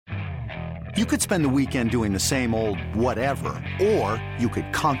You could spend the weekend doing the same old whatever, or you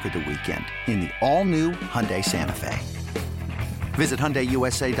could conquer the weekend in the all-new Hyundai Santa Fe. Visit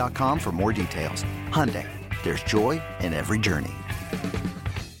HyundaiUSA.com for more details. Hyundai, there's joy in every journey.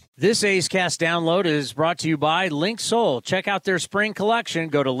 This A's Cast download is brought to you by Link Soul. Check out their spring collection.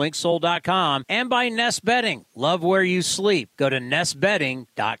 Go to linksoul.com. And by Nest Bedding. Love where you sleep. Go to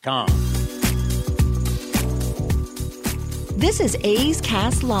nestbedding.com. This is A's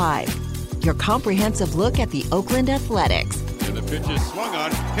Cast Live, your comprehensive look at the Oakland Athletics. And the pitch is swung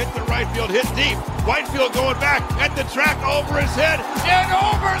on, hit the right field, hit deep. Whitefield going back at the track, over his head, and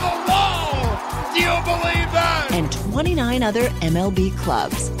over the wall. Do you believe that? And 29 other MLB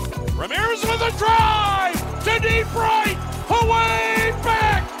clubs. Ramirez with a drive to deep right, away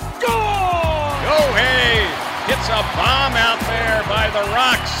back, goal! Gohei gets a bomb out there by the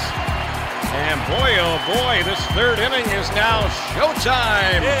Rocks. And boy, oh boy, this third inning is now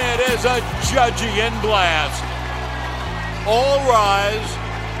showtime. It is a Judgian blast. All rise.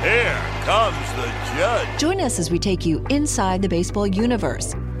 Here comes the judge. Join us as we take you inside the baseball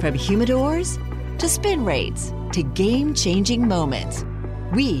universe, from humidors to spin rates to game-changing moments.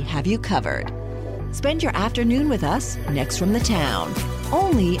 We have you covered. Spend your afternoon with us next from the town,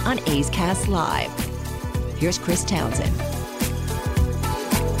 only on A's Cast Live. Here's Chris Townsend.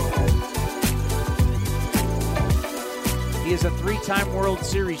 He is a three-time World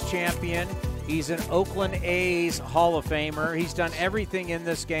Series champion. He's an Oakland A's Hall of Famer. He's done everything in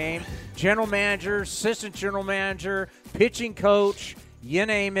this game. General manager, assistant general manager, pitching coach, you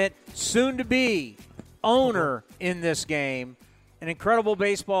name it. Soon to be owner in this game. An incredible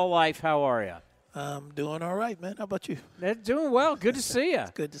baseball life. How are you? I'm doing all right, man. How about you? Doing well. Good to see you.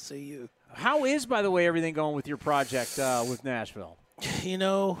 It's good to see you. How is, by the way, everything going with your project with Nashville? You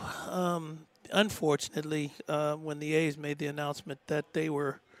know, unfortunately, when the A's made the announcement that they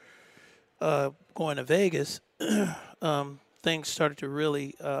were going to Vegas, things started to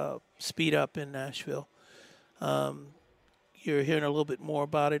really speed up in Nashville. You're hearing a little bit more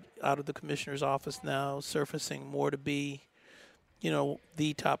about it out of the commissioner's office now, surfacing more to be,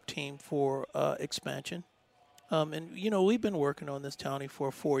 the top team for expansion. And, we've been working on this, Tony,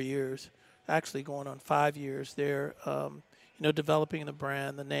 for 4 years, actually going on 5 years there, developing the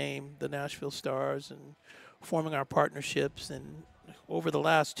brand, the name, the Nashville Stars, and forming our partnerships. And over the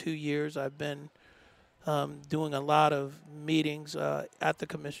last 2 years, I've been doing a lot of meetings at the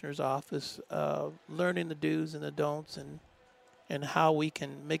commissioner's office, learning the do's and the don'ts and how we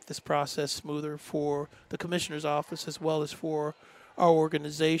can make this process smoother for the commissioner's office as well as for our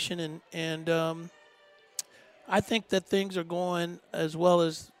organization. And I think that things are going as well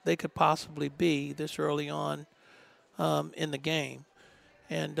as they could possibly be this early on in the game.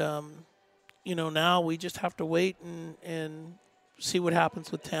 And, now we just have to wait and see what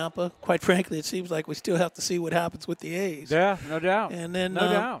happens with Tampa. Quite frankly, it seems like we still have to see what happens with the A's. Yeah, no doubt. And then,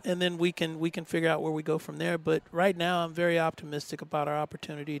 no doubt. And then we can figure out where we go from there. But right now, I'm very optimistic about our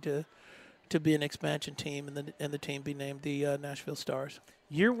opportunity to be an expansion team and the team be named the Nashville Stars.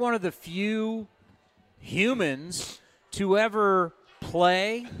 You're one of the few humans to ever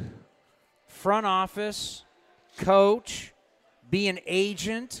play, front office, coach, be an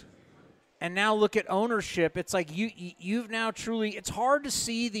agent, and now look at ownership. It's like you've now truly – it's hard to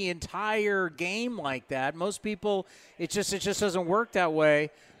see the entire game like that. Most people, it just doesn't work that way.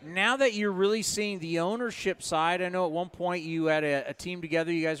 Now that you're really seeing the ownership side, I know at one point you had a team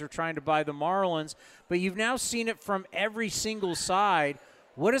together. You guys were trying to buy the Marlins, but you've now seen it from every single side.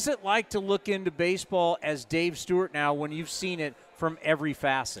 What is it like to look into baseball as Dave Stewart now when you've seen it from every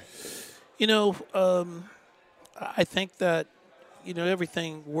facet? I think that,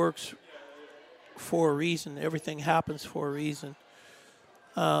 everything works for a reason. Everything happens for a reason.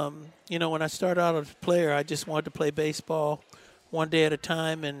 When I started out as a player, I just wanted to play baseball one day at a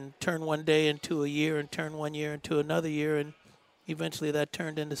time and turn one day into a year and turn 1 year into another year, and eventually that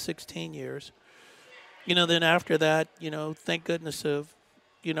turned into 16 years. Then after that, thank goodness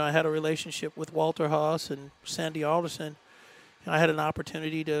I had a relationship with Walter Haas and Sandy Alderson. I had an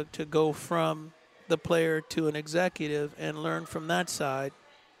opportunity to go from the player to an executive and learn from that side.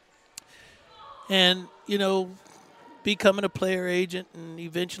 And, becoming a player agent and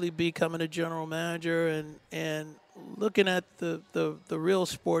eventually becoming a general manager and looking at the real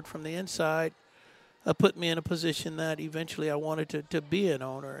sport from the inside put me in a position that eventually I wanted to be an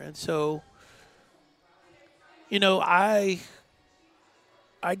owner. And so, I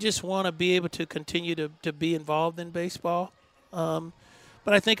just want to be able to continue to be involved in baseball.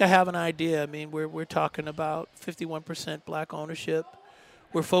 But I think I have an idea. I mean, we're talking about 51% black ownership.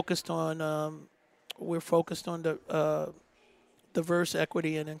 We're focused on the diverse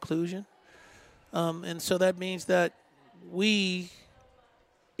equity and inclusion. And so that means that we,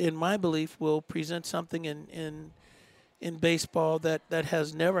 in my belief, will present something in baseball that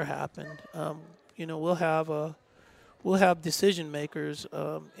has never happened. We'll have decision makers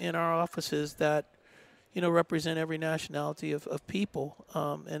in our offices that represent every nationality of people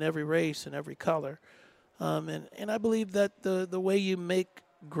and every race and every color. And I believe that the way you make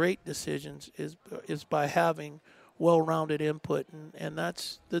great decisions is by having well-rounded input, and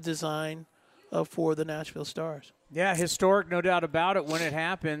that's the design for the Nashville Stars. Yeah, historic, no doubt about it when it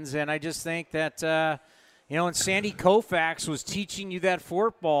happens. And I just think that, when Sandy Koufax was teaching you that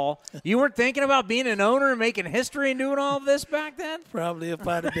forkball, you weren't thinking about being an owner and making history and doing all of this back then? Probably if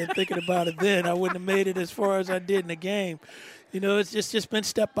I'd have been thinking about it then, I wouldn't have made it as far as I did in the game. It's just been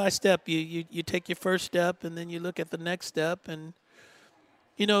step by step. You take your first step, and then you look at the next step. And,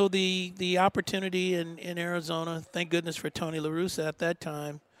 the opportunity in Arizona, thank goodness for Tony La Russa at that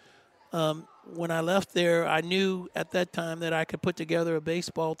time. When I left there, I knew at that time that I could put together a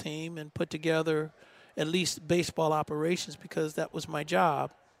baseball team and put together at least baseball operations, because that was my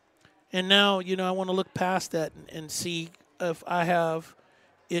job. And now, I want to look past that and see if I have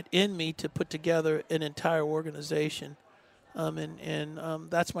it in me to put together an entire organization. And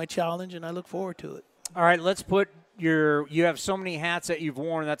that's my challenge, and I look forward to it. All right, let's put you have so many hats that you've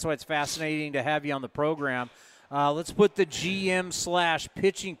worn. That's why it's fascinating to have you on the program. Let's put the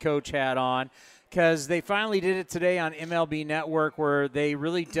GM/pitching coach hat on, because they finally did it today on MLB Network, where they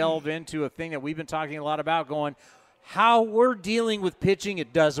really delve into a thing that we've been talking a lot about, going how we're dealing with pitching.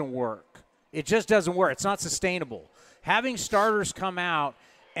 It doesn't work. It just doesn't work. It's not sustainable. Having starters come out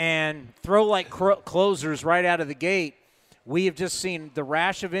and throw like closers right out of the gate, we have just seen the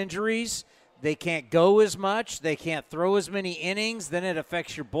rash of injuries. They can't go as much. They can't throw as many innings. Then it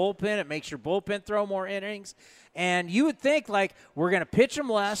affects your bullpen. It makes your bullpen throw more innings. And you would think, like, we're going to pitch them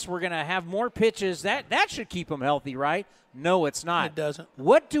less. We're going to have more pitches. That should keep them healthy, right? No, it's not. It doesn't.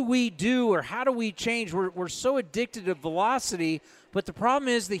 What do we do, or how do we change? We're so addicted to velocity, but the problem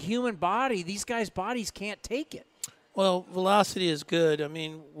is the human body, these guys' bodies can't take it. Well, velocity is good. I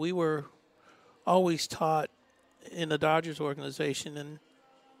mean, we were always taught in the Dodgers organization, and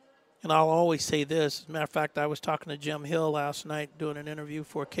I'll always say this. As a matter of fact, I was talking to Jim Hill last night doing an interview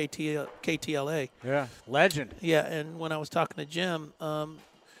for KTLA. Yeah, legend. Yeah, and when I was talking to Jim,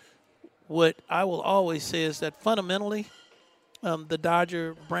 what I will always say is that fundamentally, the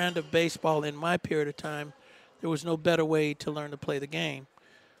Dodger brand of baseball in my period of time, there was no better way to learn to play the game.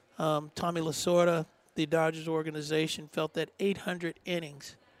 Tommy Lasorda, the Dodgers organization, felt that 800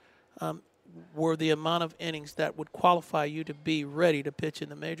 innings were the amount of innings that would qualify you to be ready to pitch in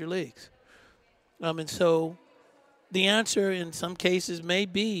the major leagues. And so the answer in some cases may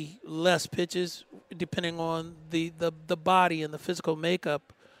be less pitches, depending on the body and the physical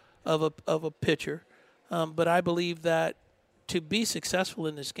makeup of a pitcher. But I believe that to be successful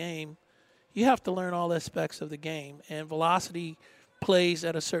in this game, you have to learn all aspects of the game. And velocity plays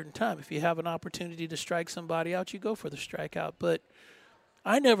at a certain time. If you have an opportunity to strike somebody out, you go for the strikeout. But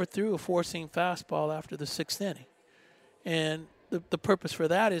I never threw a four-seam fastball after the sixth inning. And the purpose for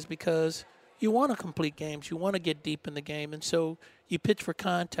that is because you want to complete games. You want to get deep in the game. And so you pitch for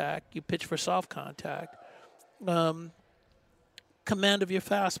contact. You pitch for soft contact. Command of your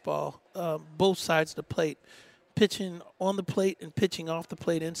fastball, both sides of the plate. Pitching on the plate and pitching off the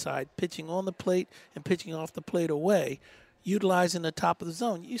plate inside. Pitching on the plate and pitching off the plate away. Utilizing the top of the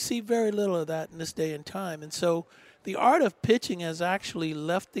zone. You see very little of that in this day and time. And so the art of pitching has actually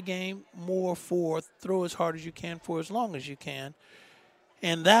left the game more for throw as hard as you can for as long as you can.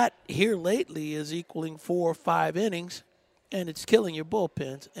 And that here lately is equaling 4 or 5 innings, and it's killing your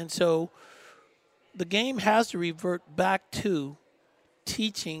bullpens. And so the game has to revert back to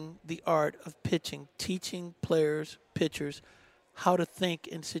teaching the art of pitching, teaching players, pitchers, how to think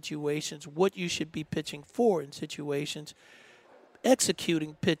in situations, what you should be pitching for in situations,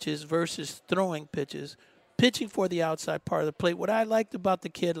 executing pitches versus throwing pitches, pitching for the outside part of the plate. What I liked about the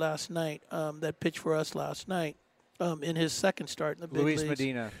kid last night that pitched for us last night in his second start in the big Luis leagues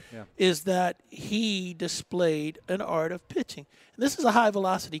Medina, yeah, is that he displayed an art of pitching. And this is a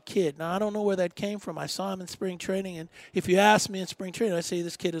high-velocity kid. Now, I don't know where that came from. I saw him in spring training, and if you ask me in spring training, I say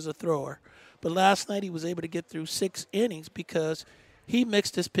this kid is a thrower. But last night he was able to get through 6 innings because he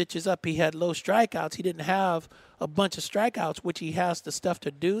mixed his pitches up. He had low strikeouts. He didn't have a bunch of strikeouts, which he has the stuff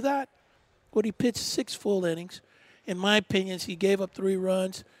to do that. But he pitched 6 full innings. In my opinion, he gave up 3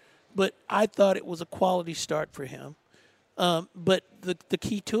 runs, but I thought it was a quality start for him. But the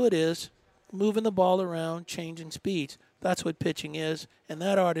key to it is moving the ball around, changing speeds. That's what pitching is, and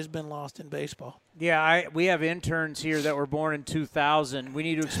that art has been lost in baseball. Yeah, we have interns here that were born in 2000. We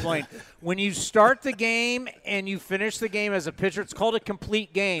need to explain. When you start the game and you finish the game as a pitcher, it's called a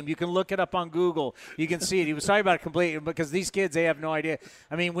complete game. You can look it up on Google. You can see it. He was talking about a complete because these kids, they have no idea.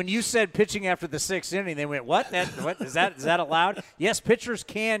 I mean, when you said pitching after the 6th inning, they went, what? What is that allowed? Yes, pitchers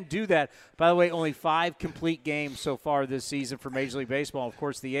can do that. By the way, only 5 complete games so far this season for Major League Baseball. Of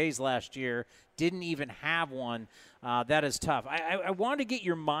course, the A's last year didn't even have one. That is tough. I wanted to get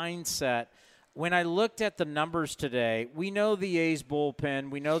your mindset. When I looked at the numbers today, we know the A's bullpen,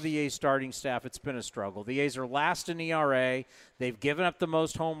 we know the A's starting staff, it's been a struggle. The A's are last in ERA. They've given up the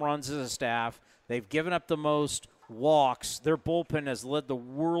most home runs as a staff. They've given up the most walks. Their bullpen has led the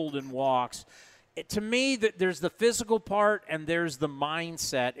world in walks. To me, there's the physical part and there's the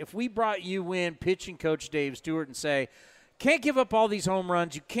mindset. If we brought you in, pitching coach Dave Stewart, and say, can't give up all these home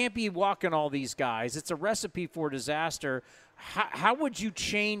runs, you can't be walking all these guys, it's a recipe for disaster. How would you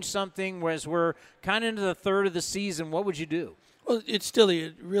change something as we're kind of into the third of the season? What would you do? Well,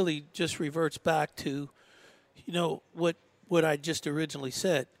 it really just reverts back to, what I just originally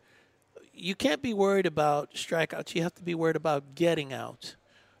said. You can't be worried about strikeouts. You have to be worried about getting out.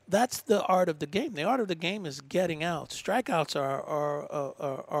 That's the art of the game. The art of the game is getting out. Strikeouts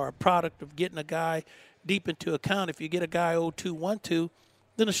are a product of getting a guy deep into a count. If you get a guy 0-2, 1-2,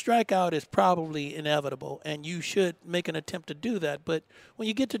 then a strikeout is probably inevitable, and you should make an attempt to do that. But when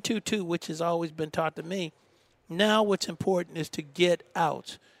you get to 2-2, which has always been taught to me, now what's important is to get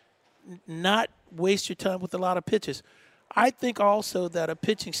out, not waste your time with a lot of pitches. I think also that a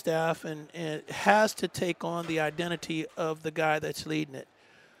pitching staff and has to take on the identity of the guy that's leading it.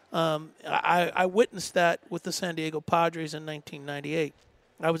 I witnessed that with the San Diego Padres in 1998.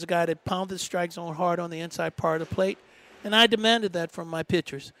 I was a guy that pounded the strike zone hard on the inside part of the plate, and I demanded that from my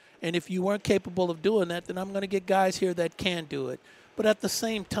pitchers. And if you weren't capable of doing that, then I'm going to get guys here that can do it. But at the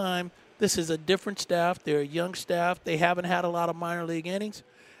same time, this is a different staff. They're a young staff. They haven't had a lot of minor league innings.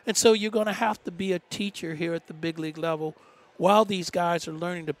 And so you're going to have to be a teacher here at the big league level while these guys are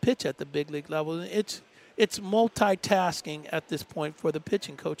learning to pitch at the big league level. It's multitasking at this point for the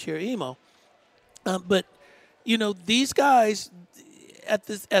pitching coach here, Emo. But, these guys at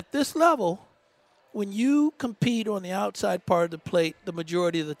this level, when you compete on the outside part of the plate the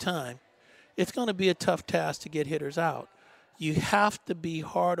majority of the time, it's going to be a tough task to get hitters out. You have to be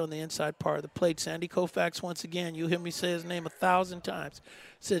hard on the inside part of the plate. Sandy Koufax, once again, you hear me say his name 1,000 times,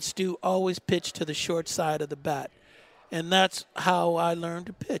 said, Stu, always pitch to the short side of the bat. And that's how I learned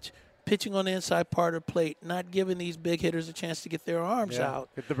to pitch. Pitching on the inside part of the plate, not giving these big hitters a chance to get their arms out.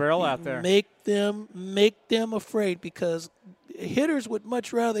 Get the barrel out there. Make them afraid, because hitters would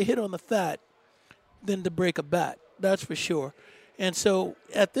much rather hit on the fat than to break a bat. That's for sure. And so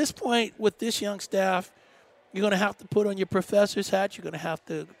at this point with this young staff, you're going to have to put on your professor's hat. You're going to have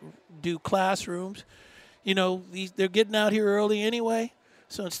to do classrooms. They're getting out here early anyway.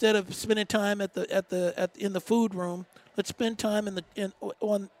 So instead of spending time in the food room, let's spend time in the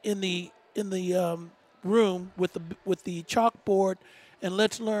room with the chalkboard, and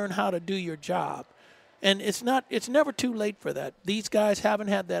let's learn how to do your job. And it's never too late for that. These guys haven't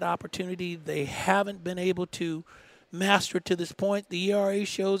had that opportunity. They haven't been able to master it to this point. The ERA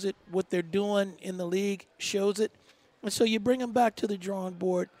shows it. What they're doing in the league shows it. And so you bring them back to the drawing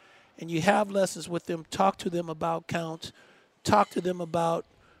board, and you have lessons with them. Talk to them about counts. Talk to them about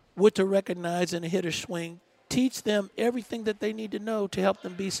what to recognize in a hitter's swing. Teach them everything that they need to know to help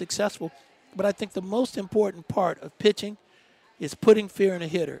them be successful. But I think the most important part of pitching is putting fear in a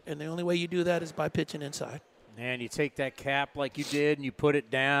hitter, and the only way you do that is by pitching inside. Man, you take that cap like you did, and you put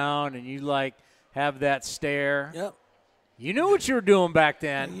it down, and you, have that stare. Yep. You knew what you were doing back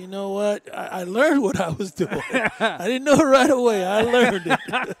then. You know what? I learned what I was doing. I didn't know it right away. I learned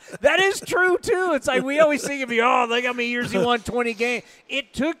it. That is true, too. It's like we always think of you, look how many years he won 20 games.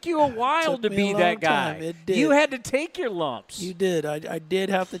 It took you a while to be that guy. It did. You had to take your lumps. You did. I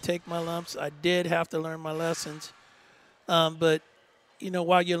did have to take my lumps. I did have to learn my lessons. But,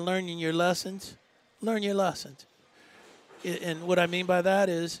 while you're learning your lessons, learn your lessons. And what I mean by that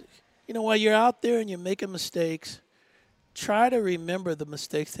is, while you're out there and you're making mistakes, try to remember the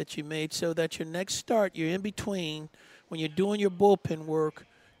mistakes that you made so that your next start, you're in between, when you're doing your bullpen work,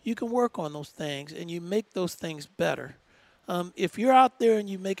 you can work on those things and you make those things better. If you're out there and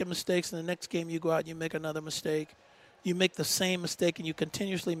you're making mistakes and the next game you go out and you make another mistake, you make the same mistake and you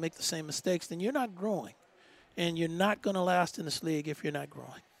continuously make the same mistakes, then you're not growing. And you're not going to last in this league if you're not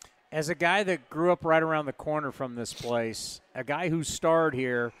growing. As a guy that grew up right around the corner from this place, a guy who starred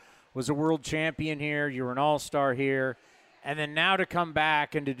here, was a world champion here, you were an all-star here, And then now to come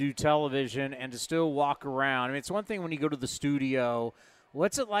back and to do television and to still walk around. I mean, it's one thing when you go to the studio.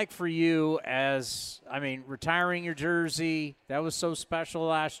 What's it like for you retiring your jersey? That was so special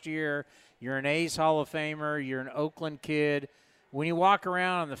last year. You're an A's Hall of Famer. You're an Oakland kid. When you walk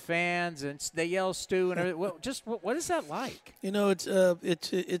around and the fans and they yell Stu and everything, what is that like?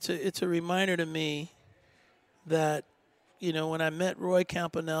 It's a reminder to me that, when I met Roy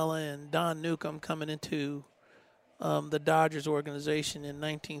Campanella and Don Newcomb coming into the Dodgers organization in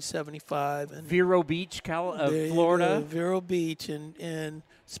 1975. And Vero Beach, Florida. Vero Beach, and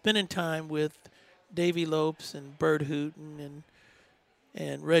spending time with Davey Lopes and Bert Hooton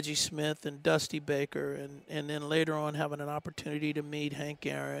and Reggie Smith and Dusty Baker, and then later on having an opportunity to meet Hank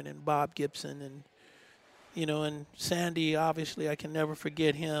Aaron and Bob Gibson and Sandy, obviously I can never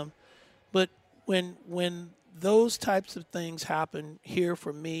forget him. But when those types of things happen here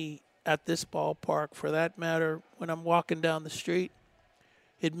for me at this ballpark, for that matter, when I'm walking down the street,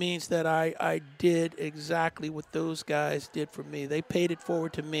 it means that I did exactly what those guys did for me. They paid it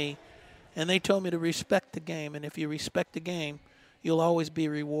forward to me, and they told me to respect the game. And if you respect the game, you'll always be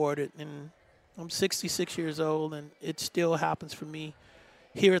rewarded. And I'm 66 years old, and it still happens for me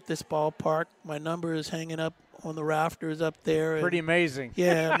here at this ballpark. My number is hanging up on the rafters up there. Pretty amazing.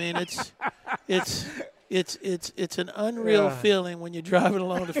 Yeah, I mean, it's an unreal feeling when you're driving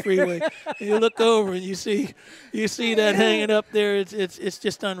along the freeway and you look over and you see that hanging up there. It's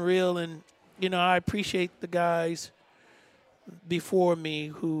just unreal. And I appreciate the guys before me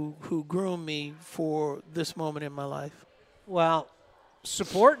who groomed me for this moment in my life. Well,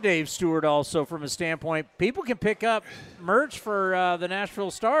 support Dave Stewart also from a standpoint. People can pick up merch for the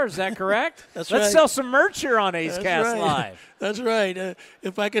Nashville Stars. Is that correct? Let's right. Sell some merch here on A's Cast Live. That's right.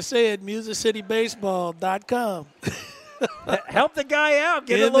 If I could say it, MusicCityBaseball.com. Help the guy out.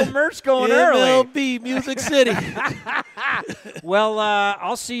 Get a little merch going early. MLB Music City. Well,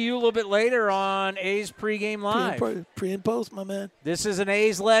 I'll see you a little bit later on A's Pregame Live. Pre and post, my man. This is an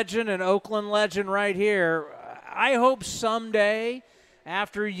A's legend, an Oakland legend right here. I hope someday,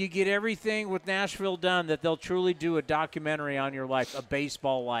 after you get everything with Nashville done, that they'll truly do a documentary on your life, a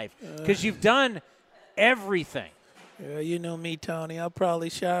baseball life, because you've done everything. Yeah, you know me, Tony. I'll probably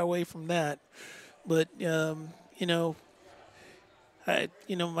shy away from that. But, my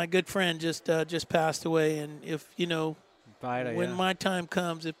good friend just passed away, and if, when my time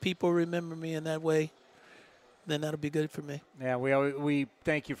comes, if people remember me in that way, then that'll be good for me. Yeah, we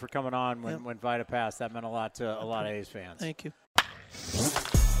thank you for coming on when Vida passed. That meant a lot to a lot of A's fans. Thank you.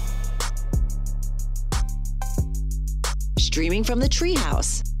 Streaming from the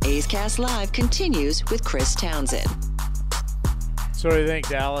Treehouse, A's Cast Live continues with Chris Townsend. So what do you think,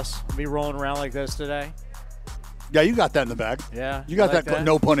 Dallas? Be rolling around like this today? Yeah, you got that in the bag. Yeah. You got that,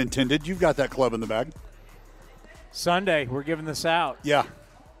 no pun intended. You've got that club in the bag. Sunday, we're giving this out. Yeah.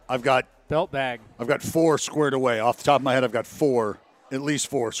 I've got belt bag. I've got 4 squared away. Off the top of my head, I've got at least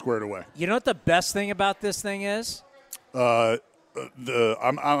 4 squared away. You know what the best thing about this thing is? I'm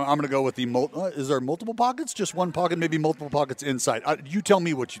going to go with is there multiple pockets? Just one pocket, maybe multiple pockets inside. You tell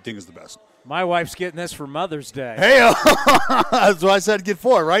me what you think is the best. My wife's getting this for Mother's Day. Hey, that's what I said. Get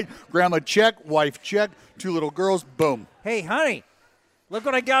 4, right? Grandma check, wife check, 2 little girls, boom. Hey, honey, look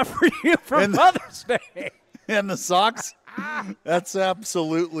what I got for you for Mother's Day. And the socks. That's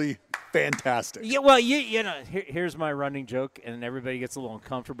absolutely fantastic. Yeah, well, here's my running joke, and everybody gets a little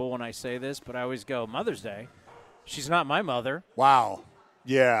uncomfortable when I say this, but I always go, Mother's Day. She's not my mother. Wow.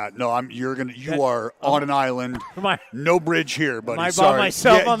 Yeah, no, you are on an island. No bridge here, buddy. Am I by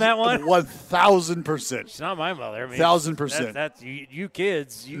myself on that one? 1,000%. She's not my mother. I mean, 1,000%. That's you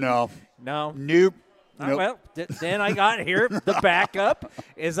kids. No. No. Nope. Nope. Well, then I got here, the backup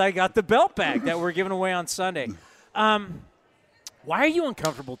is I got the belt bag that we're giving away on Sunday. Why are you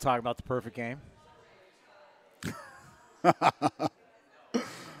uncomfortable talking about the perfect game?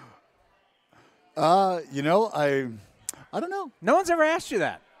 I don't know. No one's ever asked you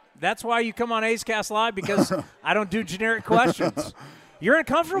that. That's why you come on A's Cast Live, because I don't do generic questions. You're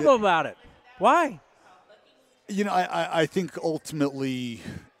uncomfortable about it. Why? I think ultimately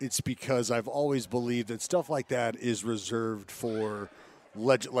it's because I've always believed that stuff like that is reserved for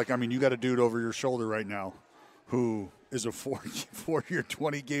legend. Like, I mean, you got a dude over your shoulder right now who is a 4-year,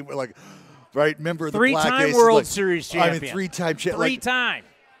 20-game, like, right? Member of the Black Aces. 3-time World Series champion. I mean, 3-time champion. 3-time.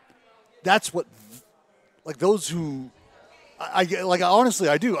 That's what, like, those who, honestly,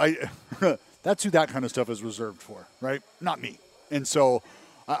 I do. That's who that kind of stuff is reserved for, right? Not me. And so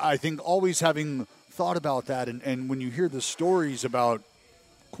I think always having thought about that, and when you hear the stories about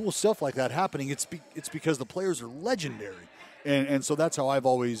cool stuff like that happening, it's because the players are legendary. And so that's how I've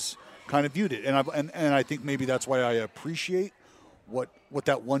always kind of viewed it. And I think maybe that's why I appreciate what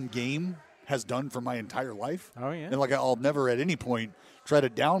that one game has done for my entire life. Oh, yeah. And like I'll never at any point try to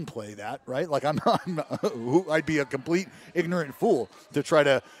downplay that, right? Like I'd be a complete ignorant fool to try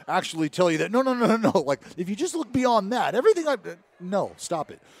to actually tell you that no. Like if you just look beyond that, everything no,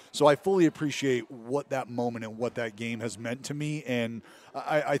 stop it. So I fully appreciate what that moment and what that game has meant to me, and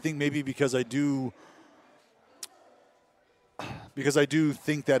I think maybe because I do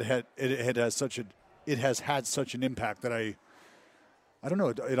think that it has had such an impact that I don't know.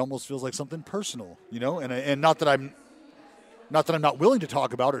 It almost feels like something personal, and not that I'm not willing to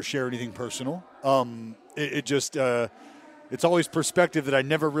talk about or share anything personal. It's always perspective that I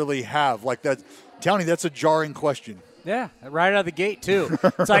never really have. Like that, Townie, that's a jarring question. Yeah, right out of the gate, too.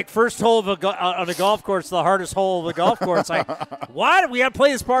 It's like first hole of on a golf course, the hardest hole of the golf course. Like, what? We got to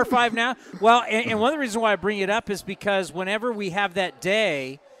play this par 5 now? Well, and one of the reasons why I bring it up is because whenever we have that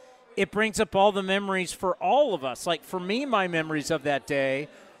day, it brings up all the memories for all of us. Like, for me, my memories of that day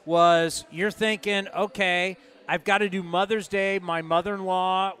was you're thinking, okay, I've got to do Mother's Day. My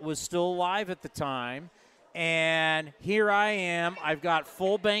mother-in-law was still alive at the time, and here I am. I've got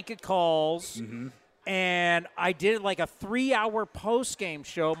full bank of calls. Mm-hmm. And I did like a 3-hour post-game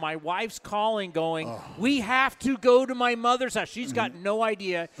show. My wife's calling going, we have to go to my mother's house. She's got no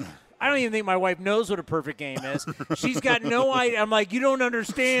idea. I don't even think my wife knows what a perfect game is. She's got no idea. I'm like, you don't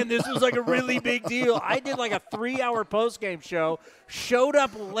understand. This was like a really big deal. I did like a 3-hour post-game show, showed up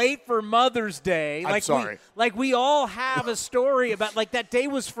late for Mother's Day. I'm sorry. We all have a story about, like, that day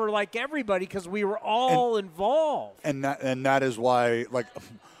was for, like, everybody because we were all involved. And that is why, like,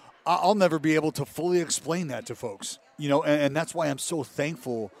 I'll never be able to fully explain that to folks, and that's why I'm so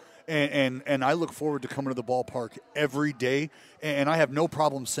thankful. And I look forward to coming to the ballpark every day, and I have no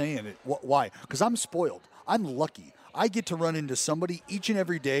problem saying it. Why? Because I'm spoiled. I'm lucky. I get to run into somebody each and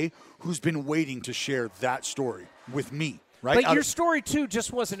every day who's been waiting to share that story with me. Right? But your story, too,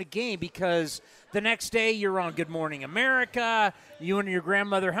 just wasn't a game because the next day you're on Good Morning America, you and your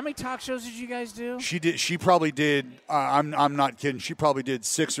grandmother. How many talk shows did you guys do? She did. She probably did. I'm not kidding. She probably did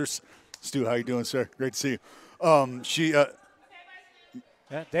 6 or Stu, how you doing, sir? Great to see you.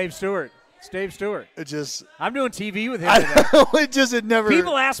 Dave Stewart. It's Dave Stewart. I'm doing TV with him today. It never.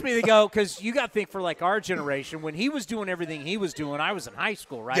 People ask me, they go, because you got to think for like our generation, when he was doing everything he was doing, I was in high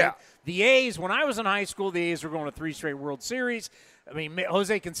school, right? Yeah. The A's, when I was in high school, the A's were going to 3 straight World Series. I mean,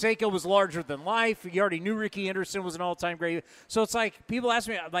 Jose Canseco was larger than life. You already knew Ricky Henderson was an all-time great. So it's like, people ask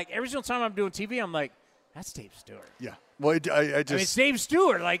me, like, every single time I'm doing TV, I'm like, that's Dave Stewart. Yeah. Well, I mean, it's Dave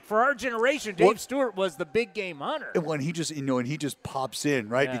Stewart. Like, for our generation, Dave Stewart was the big game hunter. And when he just pops in,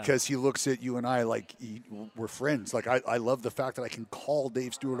 right? Yeah. Because he looks at you and I like we're friends. Like, I love the fact that I can call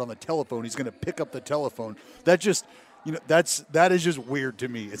Dave Stewart on the telephone. He's going to pick up the telephone. That just, that is just weird to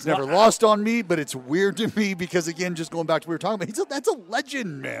me. It's never lost on me, but it's weird to me because, again, just going back to what we were talking about, that's a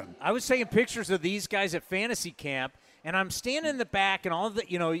legend, man. I was taking pictures of these guys at fantasy camp, and I'm standing in the back, and all of the,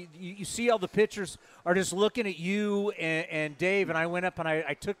 you see all the pictures are just looking at you and Dave, and I went up and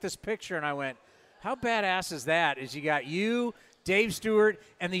I took this picture, and I went, how badass is that? Is you got you, Dave Stewart,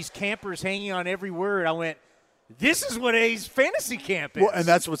 and these campers hanging on every word. I went, this is what A's fantasy camp is. Well, and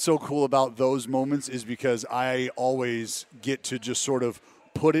that's what's so cool about those moments is because I always get to just sort of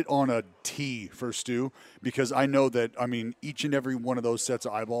put it on a T for Stu because I know that, each and every one of those sets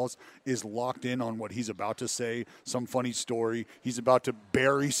of eyeballs is locked in on what he's about to say, some funny story. He's about to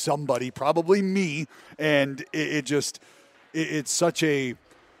bury somebody, probably me, and it's such a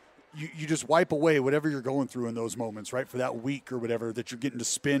you just wipe away whatever you're going through in those moments, right, for that week or whatever that you're getting to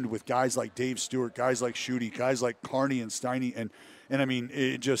spend with guys like Dave Stewart, guys like Shooty, guys like Carney and Steiny, and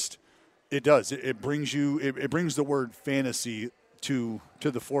it brings the word fantasy to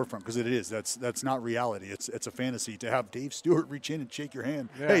the forefront because it is. That's not reality. It's a fantasy to have Dave Stewart reach in and shake your hand.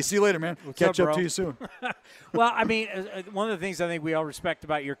 Yeah. Hey, see you later, man. Catch up to you soon. Well, one of the things I think we all respect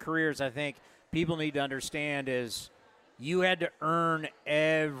about your careers, I think people need to understand is you had to earn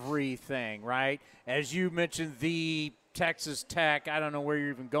everything, right? As you mentioned, the Texas Tech. I don't know where you're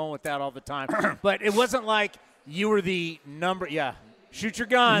even going with that all the time. But it wasn't like you were the number. Yeah, shoot your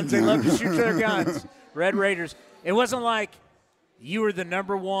guns. They love to shoot their guns. Red Raiders. It wasn't like you were the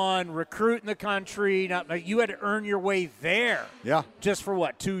number one recruit in the country. You had to earn your way there. Yeah. Just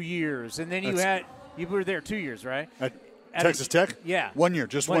for 2 years, and then you were there 2 years, right? At Texas Tech. Yeah. 1 year,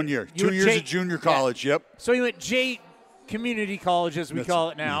 just 1 year. 2 years at junior college. Yeah. Yep. So you went Community College, as we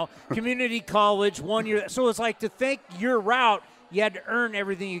call it now. Community College, 1 year. So it's like to think your route, you had to earn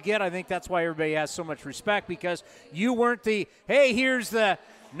everything you get. I think that's why everybody has so much respect because you weren't the, hey, here's the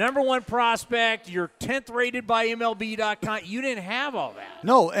number one prospect, you're 10th rated by MLB.com. You didn't have all that.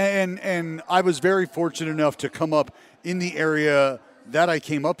 No, and I was very fortunate enough to come up in the area that I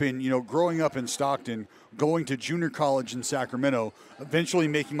came up in, growing up in Stockton, going to junior college in Sacramento, eventually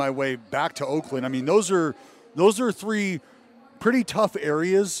making my way back to Oakland. I mean, those are 3 pretty tough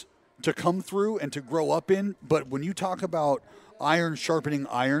areas to come through and to grow up in. But when you talk about iron sharpening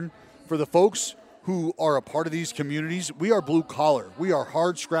iron, for the folks who are a part of these communities, we are blue collar. We are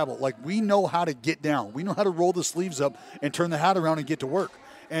hard scrabble. Like, we know how to get down. We know how to roll the sleeves up and turn the hat around and get to work.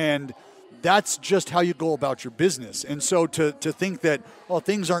 And that's just how you go about your business. And so to think that,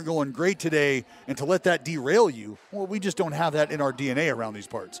 things aren't going great today and to let that derail you, well, we just don't have that in our DNA around these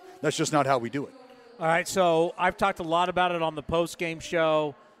parts. That's just not how we do it. All right, so I've talked a lot about it on the post-game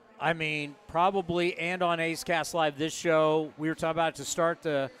show. I mean, probably, and on A's Cast Live, this show. We were talking about it to start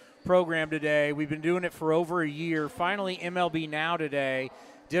the program today. We've been doing it for over a year. Finally, MLB Now today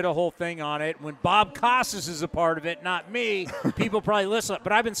did a whole thing on it. When Bob Costas is a part of it, not me, people probably listen.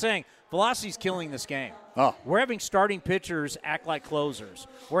 But I've been saying, velocity's killing this game. Oh. We're having starting pitchers act like closers.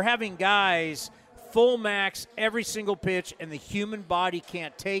 We're having guys full max every single pitch, and the human body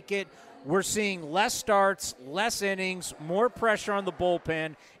can't take it. We're seeing less starts, less innings, more pressure on the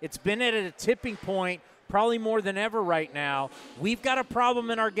bullpen. It's been at a tipping point probably more than ever right now. We've got a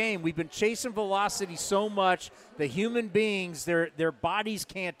problem in our game. We've been chasing velocity so much, the human beings, their bodies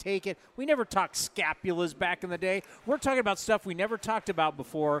can't take it. We never talked scapulas back in the day. We're talking about stuff we never talked about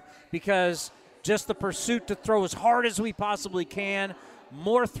before because just the pursuit to throw as hard as we possibly can,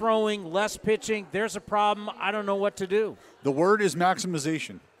 more throwing, less pitching. There's a problem. I don't know what to do. The word is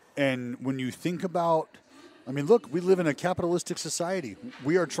maximization. And when you think about, look, we live in a capitalistic society.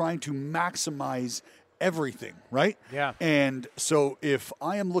 We are trying to maximize everything, right? Yeah. And so if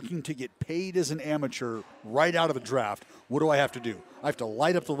I am looking to get paid as an amateur right out of the draft, what do I have to do? I have to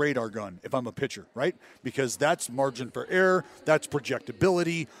light up the radar gun if I'm a pitcher, right? Because that's margin for error, that's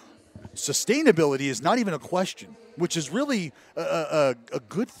projectability. Sustainability is not even a question, which is really a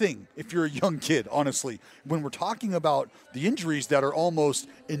good thing if you're a young kid, honestly. When we're talking about the injuries that are almost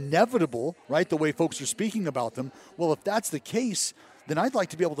inevitable, right, the way folks are speaking about them, well, if that's the case, then I'd like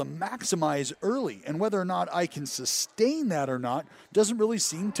to be able to maximize early. And whether or not I can sustain that or not doesn't really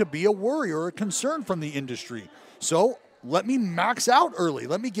seem to be a worry or a concern from the industry. So let me max out early.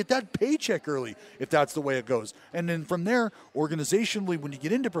 Let me get that paycheck early if that's the way it goes. And then from there, organizationally, when you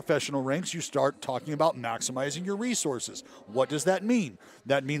get into professional ranks, you start talking about maximizing your resources. What does that mean?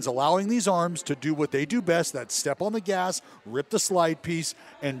 That means allowing these arms to do what they do best, that's step on the gas, rip the slide piece,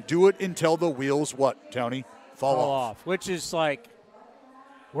 and do it until the wheels, what, Townie? Fall off. Which is like,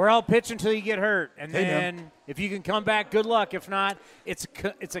 we're all pitching until you get hurt. And then if you can come back, good luck. If not, it's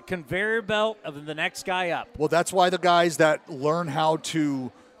a conveyor belt of the next guy up. Well, that's why the guys that learn how to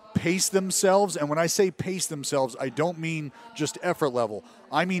pace themselves, and when I say pace themselves, I don't mean just effort level.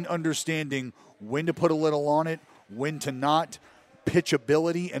 I mean understanding when to put a little on it, when to not,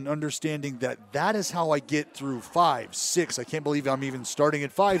 pitchability, and understanding that is how I get through 5, 6. I can't believe I'm even starting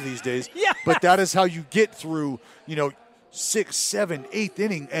at 5 these days. Yeah. But that is how you get through, 6th, 7th, 8th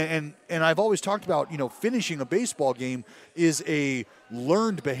inning. And I've always talked about, finishing a baseball game is a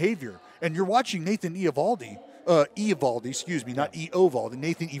learned behavior. And you're watching Nathan Eovaldi, Nathan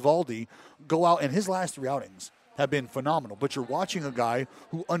Eovaldi go out, and his last 3 outings have been phenomenal. But you're watching a guy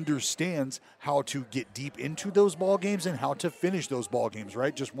who understands how to get deep into those ball games and how to finish those ball games,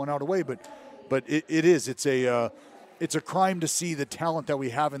 right? Just 1 out away. But it's a crime to see the talent that we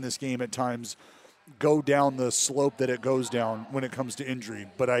have in this game at times go down the slope that it goes down when it comes to injury.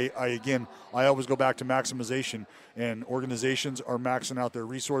 But I always go back to maximization, and organizations are maxing out their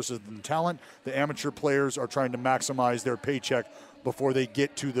resources and talent. The amateur players are trying to maximize their paycheck before they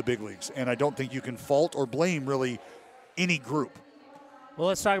get to the big leagues. And I don't think you can fault or blame really any group. Well,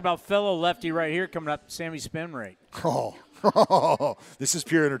 let's talk about fellow lefty right here coming up, Sammy Spin Rate. Oh, this is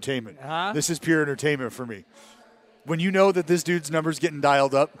pure entertainment. This is pure entertainment for me. When you know that this dude's number's getting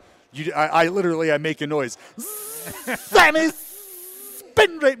dialed up, I make a noise. Sammy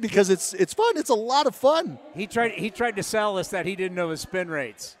Spin Rate, because it's fun. It's a lot of fun. He tried to sell us that he didn't know his spin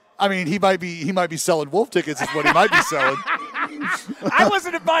rates. I mean, he might be selling wolf tickets is what he might be selling. I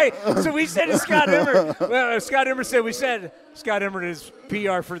wasn't a buy. So we said to Scott Emmert. Well, Scott Emmert said Scott Emmert is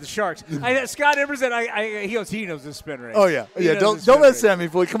PR for the Sharks. Scott Emmert said he knows his spin rate. Oh yeah. Don't let Sammy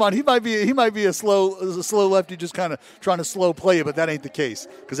fool. Come on, he might be a slow lefty, just kind of trying to slow play you, but that ain't the case,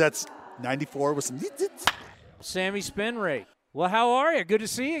 because that's 94 with some. Sammy Spin Rate. Well, how are you? Good to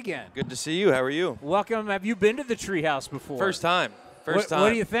see you again. Good to see you. How are you? Welcome. Have you been to the Treehouse before? First time. What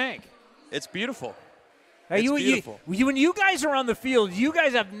do you think? It's beautiful. Hey, It's beautiful. When you guys are on the field, you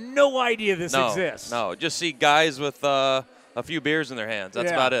guys have no idea this exists. No, just see guys with a few beers in their hands.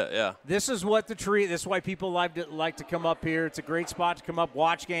 That's about it, yeah. This is what this is why people like to come up here. It's a great spot to come up,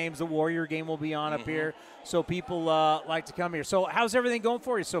 watch games. The Warrior game will be on up here, so people like to come here. So how's everything going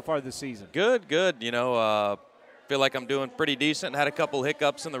for you so far this season? Good. Feel like I'm doing pretty decent. Had a couple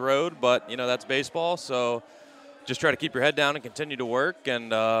hiccups in the road, but, that's baseball. So just try to keep your head down and continue to work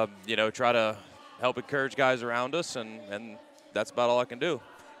and, try to help encourage guys around us, and that's about all I can do.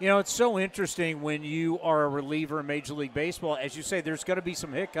 It's so interesting when you are a reliever in Major League Baseball. As you say, there's going to be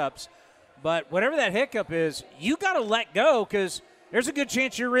some hiccups, but whatever that hiccup is, you got to let go because there's a good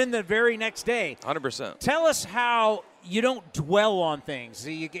chance you're in the very next day. 100%. Tell us how you don't dwell on things.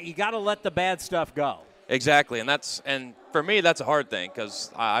 You got to let the bad stuff go. Exactly, and for me, that's a hard thing because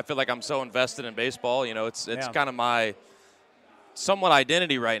I feel like I'm so invested in baseball. It's kind of my somewhat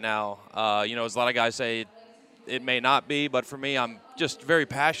identity right now. As a lot of guys say, it may not be, but for me, I'm just very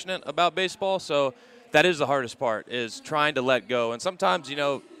passionate about baseball. So that is the hardest part, is trying to let go. And sometimes,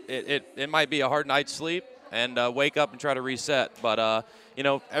 it might be a hard night's sleep and wake up and try to reset. But,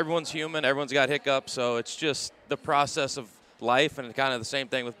 everyone's human. Everyone's got hiccups. So it's just the process of life, and kind of the same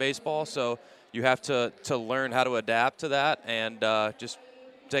thing with baseball. So you have to learn how to adapt to that and just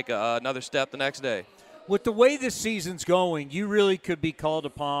take another step the next day. With the way this season's going, you really could be called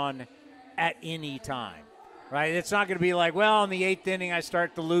upon at any time, right? It's not going to be like, well, in the 8th inning I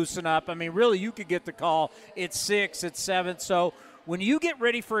start to loosen up. I mean, really, you could get the call. It's 6, it's 7. So when you get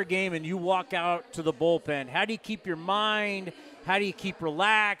ready for a game and you walk out to the bullpen, how do you keep your mind? How do you keep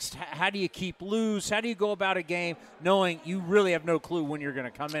relaxed? How do you keep loose? How do you go about a game knowing you really have no clue when you're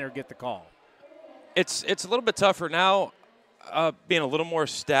going to come in or get the call? It's a little bit tougher now. Being a little more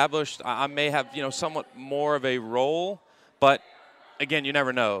established, I may have, somewhat more of a role, but again, you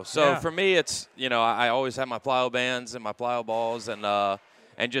never know. So for me, it's, I always have my plyo bands and my plyo balls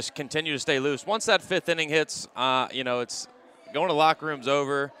and just continue to stay loose. Once that 5th inning hits, it's going to locker rooms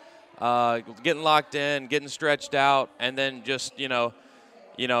over, getting locked in, getting stretched out, and then just,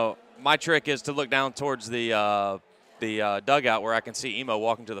 my trick is to look down towards the dugout where I can see Emo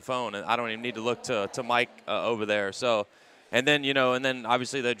walking to the phone, and I don't even need to look to Mike over there. So. And then,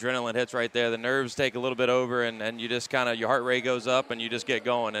 obviously the adrenaline hits right there. The nerves take a little bit over, and you just kind of, your heart rate goes up, and you just get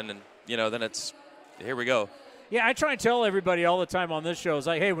going. And then it's, here we go. Yeah, I try and tell everybody all the time on this show, it's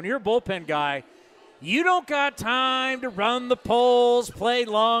like, hey, when you're a bullpen guy, you don't got time to run the poles, play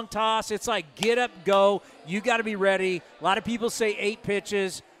long toss. It's like get up, go. You got to be ready. A lot of people say 8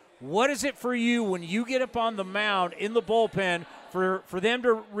 pitches. What is it for you when you get up on the mound in the bullpen for them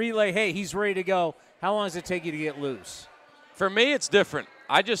to relay, hey, he's ready to go? How long does it take you to get loose? For me, it's different.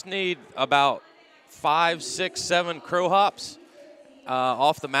 I just need about 5, 6, 7 crow hops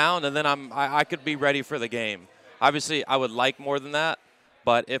off the mound, and then I could be ready for the game. Obviously, I would like more than that,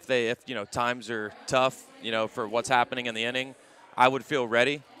 but if times are tough, for what's happening in the inning, I would feel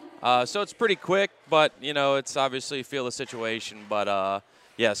ready. So it's pretty quick, but it's obviously feel the situation. But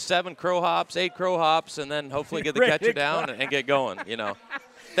 7 crow hops, 8 crow hops, and then hopefully get the catcher down and get going.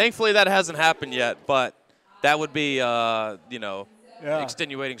 Thankfully that hasn't happened yet, but. That would be,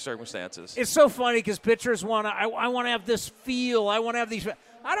 extenuating circumstances. It's so funny because pitchers want to. I want to have this feel. I want to have these.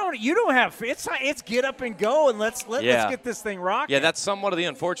 You don't have. It's get up and go and let's get this thing rocking. Yeah, that's somewhat of the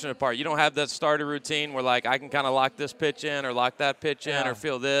unfortunate part. You don't have that starter routine where I can kind of lock this pitch in or lock that pitch in or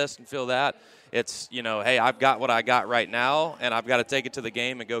feel this and feel that. It's hey, I've got what I got right now and I've got to take it to the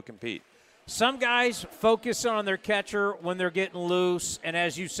game and go compete. Some guys focus on their catcher when they're getting loose, and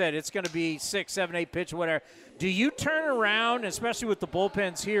as you said, it's going to be 6, 7, 8 pitch, whatever. Do you turn around, especially with the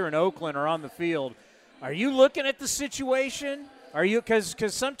bullpens here in Oakland or on the field, are you looking at the situation? Are you because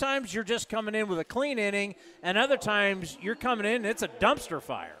sometimes you're just coming in with a clean inning, and other times you're coming in and it's a dumpster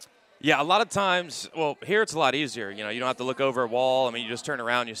fire. Yeah, a lot of times, here it's a lot easier. You don't have to look over a wall. I mean, you just turn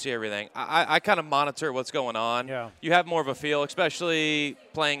around, you see everything. I kind of monitor what's going on. Yeah. You have more of a feel, especially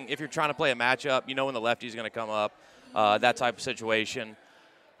if you're trying to play a matchup, when the lefty's going to come up, that type of situation.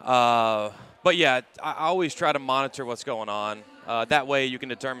 But, yeah, I always try to monitor what's going on. That way you can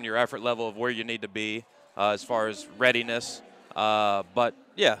determine your effort level of where you need to be as far as readiness. But,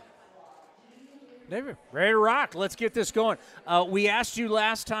 yeah. David, ready to rock. Let's get this going. We asked you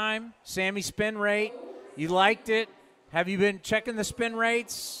last time, Sammy spin rate. You liked it. Have you been checking the spin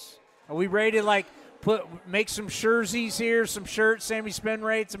rates? Are we ready to make some jerseys here, some shirts, Sammy spin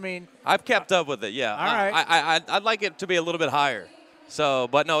rates? I mean, I've kept up with it. Yeah. All right. I'd like it to be a little bit higher. So,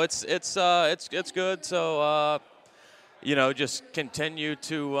 but no, it's good. So, just continue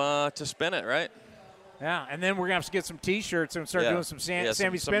to spin it, right? Yeah, and then we're going to have to get some T-shirts and start doing some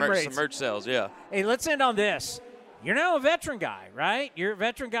Sammy Spin Rates. Some merch sales, yeah. Hey, let's end on this. You're now a veteran guy, right? You're a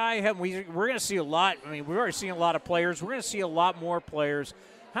veteran guy. We're going to see a lot. I mean, we've already seen a lot of players. We're going to see a lot more players.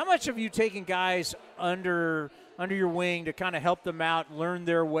 How much have you taken guys under your wing to kind of help them out, learn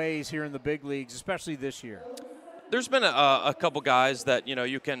their ways here in the big leagues, especially this year? There's been a couple guys that,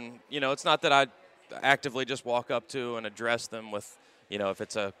 you can, it's not that I actively just walk up to and address them with, if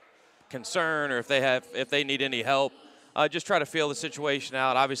it's a concern or if they need any help, just try to feel the situation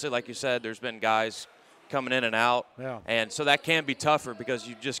out. Obviously, like you said, there's been guys coming in and out, and so that can be tougher because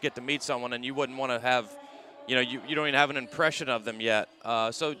you just get to meet someone and you wouldn't want to have, you don't even have an impression of them yet.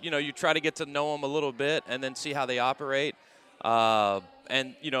 So you try to get to know them a little bit and then see how they operate.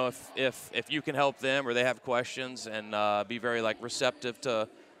 And if you can help them or they have questions and be very receptive to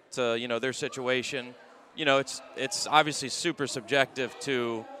their situation, it's obviously super subjective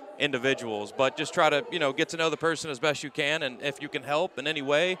to individuals, but just try to get to know the person as best you can, and if you can help in any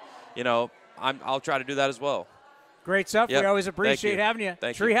way, I'll try to do that as well. Great stuff. Yep. We always appreciate having you.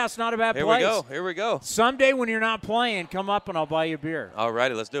 Thank Treehouse, not a bad Here place. Here we go. Someday when you're not playing, come up and I'll buy you a beer. All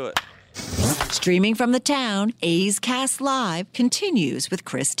righty, let's do it. Streaming from the town, A's Cast Live continues with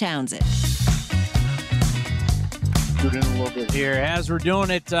Chris Townsend. Here, as we're doing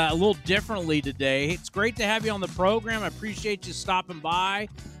it a little differently today, it's great to have you on the program. I appreciate you stopping by.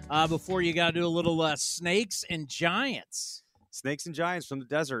 Before you got to do a little Snakes and Giants. Snakes and Giants from the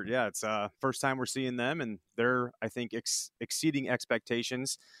desert. Yeah, it's first time we're seeing them, and they're, I think, exceeding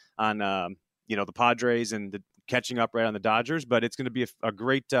expectations on, the Padres and catching up right on the Dodgers. But it's going to be a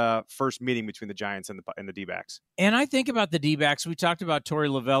great first meeting between the Giants and the D-backs. And I think about the D-backs. We talked about Torey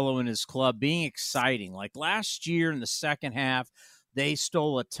Lovello and his club being exciting. Like last year in the second half, they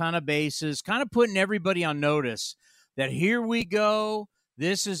stole a ton of bases, kind of putting everybody on notice that here we go.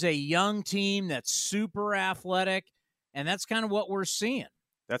 This is a young team that's super athletic. And that's kind of what we're seeing.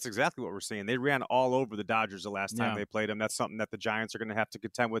 That's exactly what we're seeing. They ran all over the Dodgers the last time they played them. That's something that the Giants are going to have to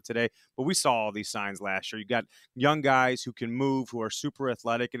contend with today. But we saw all these signs last year. You got young guys who can move, who are super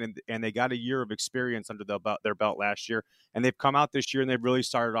athletic, and they got a year of experience under their belt last year. And they've come out this year, and they've really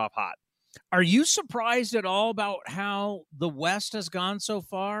started off hot. Are you surprised at all about how the West has gone so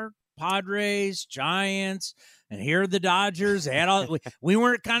far? Padres, Giants, and here are the Dodgers. We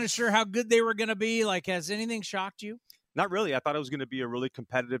weren't kind of sure how good they were going to be. Has anything shocked you? Not really. I thought it was going to be a really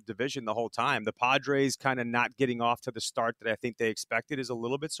competitive division the whole time. The Padres kind of not getting off to the start that I think they expected is a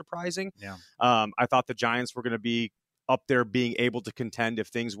little bit surprising. Yeah. I thought the Giants were going to be up there being able to contend if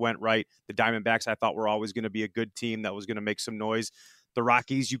things went right. The Diamondbacks I thought were always going to be a good team that was going to make some noise. The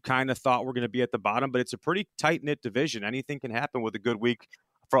Rockies you kind of thought were going to be at the bottom, but it's a pretty tight-knit division. Anything can happen with a good week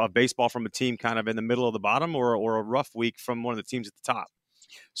of baseball from a team kind of in the middle of the bottom or a rough week from one of the teams at the top.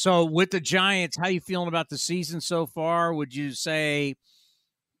 So with the Giants, how you feeling about the season so far? Would you say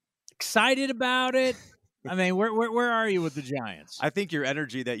excited about it? I mean, where are you with the Giants? I think your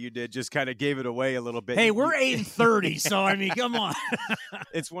energy that you did just kind of gave it away a little bit. Hey, we're 8-30, so I mean, come on.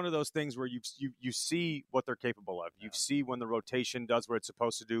 It's one of those things where you see what they're capable of. You see when the rotation does what it's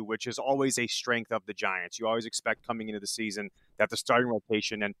supposed to do, which is always a strength of the Giants. You always expect coming into the season that the starting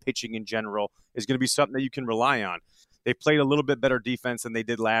rotation and pitching in general is going to be something that you can rely on. They played a little bit better defense than they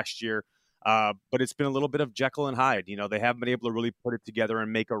did last year, but it's been a little bit of Jekyll and Hyde. They haven't been able to really put it together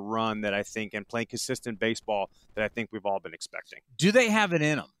and make a run that I think and play consistent baseball that I think we've all been expecting. Do they have it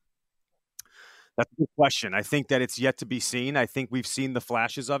in them? That's a good question. I think that it's yet to be seen. I think we've seen the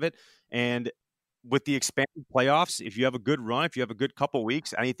flashes of it. And with the expanded playoffs, if you have a good run, if you have a good couple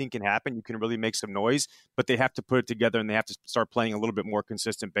weeks, anything can happen. You can really make some noise, but they have to put it together and they have to start playing a little bit more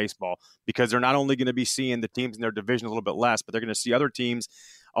consistent baseball because they're not only going to be seeing the teams in their division a little bit less, but they're going to see other teams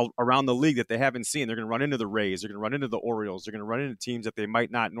around the league that they haven't seen. They're going to run into the Rays. They're going to run into the Orioles. They're going to run into teams that they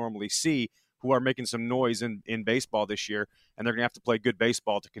might not normally see who are making some noise in baseball this year, and they're going to have to play good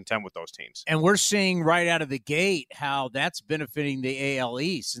baseball to contend with those teams. And we're seeing right out of the gate how that's benefiting the AL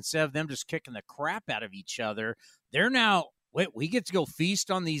East. Instead of them just kicking the crap out of each other, they're now, we get to go feast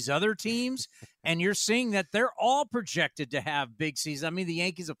on these other teams, and you're seeing that they're all projected to have big seasons. I mean, the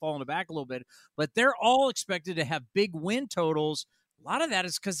Yankees have fallen back a little bit, but they're all expected to have big win totals. A lot of that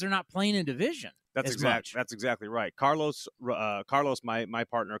is because they're not playing in division. That's exactly right. Carlos, my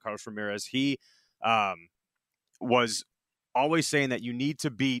partner, Carlos Ramirez, he was always saying that you need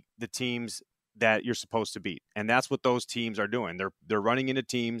to beat the teams that you're supposed to beat, and that's what those teams are doing. They're running into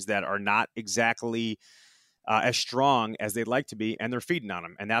teams that are not exactly as strong as they'd like to be, and they're feeding on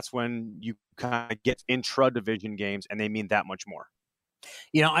them. And that's when you kind of get intra-division games, and they mean that much more.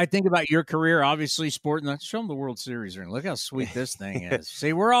 I think about your career, obviously sporting. Show them the World Series ring. Look how sweet this thing is.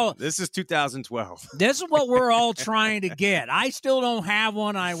 See, we're all. This is 2012. This is what we're all trying to get. I still don't have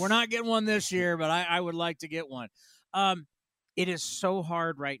one. We're not getting one this year, but I would like to get one. It is so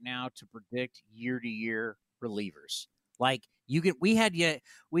hard right now to predict year-to-year relievers. Like we had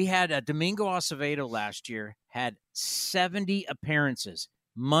Domingo Acevedo last year, had 70 appearances,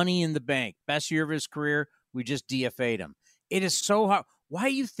 money in the bank, best year of his career. We just DFA'd him. It is so hard. Why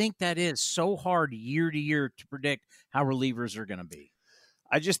do you think that is so hard year to year to predict how relievers are going to be?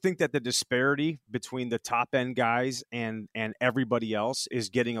 I just think that the disparity between the top end guys and everybody else is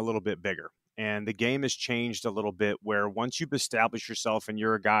getting a little bit bigger. And the game has changed a little bit where once you've established yourself and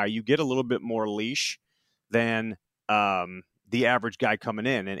you're a guy, you get a little bit more leash than the average guy coming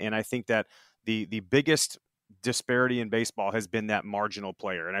in. And I think that the biggest disparity in baseball has been that marginal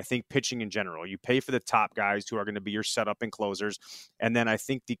player. And I think pitching in general, you pay for the top guys who are going to be your setup and closers. And then I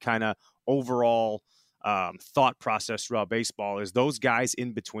think the kind of overall thought process throughout baseball is those guys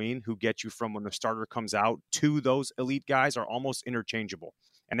in between who get you from when the starter comes out to those elite guys are almost interchangeable.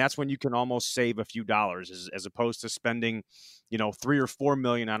 And that's when you can almost save a few dollars as opposed to spending, $3 or $4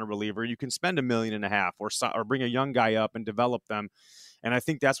 million on a reliever. You can spend $1.5 million or bring a young guy up and develop them. And I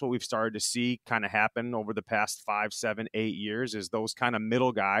think that's what we've started to see kind of happen over the past 5, 7, 8 years is those kind of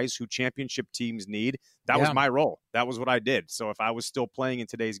middle guys who championship teams need. That was my role. That was what I did. So if I was still playing in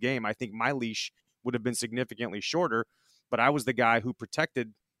today's game, I think my leash would have been significantly shorter, but I was the guy who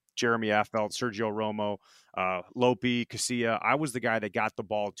protected Jeremy Affeldt, Sergio Romo, Lope, Casilla. I was the guy that got the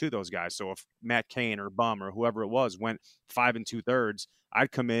ball to those guys. So if Matt Cain or Bum or whoever it was went 5 2/3,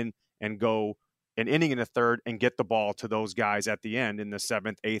 I'd come in and go an inning and a third and get the ball to those guys at the end in the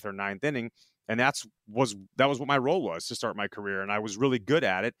 7th, 8th, or 9th inning. And that was what my role was to start my career. And I was really good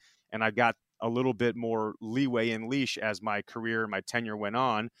at it. And I got a little bit more leeway in leash as my career, my tenure went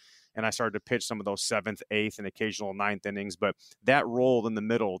on. And I started to pitch some of those 7th, 8th, and occasional 9th innings. But that role in the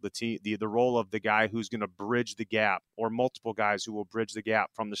middle, the role of the guy who's going to bridge the gap, or multiple guys who will bridge the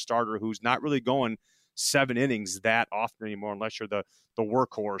gap from the starter who's not really going 7 innings that often anymore, unless you're the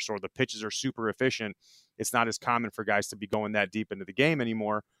workhorse or the pitches are super efficient. It's not as common for guys to be going that deep into the game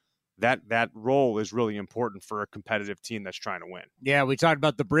anymore. That role is really important for a competitive team that's trying to win. Yeah, we talked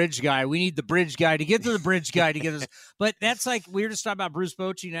about the bridge guy. We need the bridge guy to get to the bridge guy to get us. But that's like, we were just talking about Bruce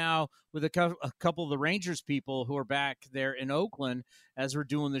Bochy now with a couple of the Rangers people who are back there in Oakland as we're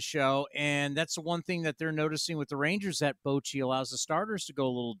doing the show. And that's the one thing that they're noticing with the Rangers, that Bochy allows the starters to go a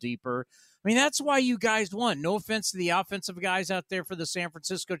little deeper. I mean, that's why you guys won. No offense to the offensive guys out there for the San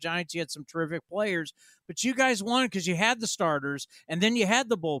Francisco Giants. You had some terrific players, but you guys won because you had the starters and then you had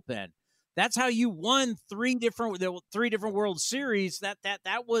the bullpen. That's how you won three different World Series. That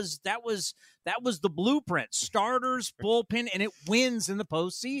was the blueprint. Starters, bullpen, and it wins in the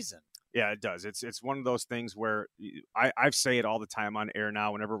postseason. Yeah, it does. It's one of those things where I say it all the time on air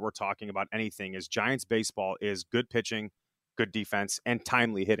now whenever we're talking about anything is Giants baseball is good pitching, good defense, and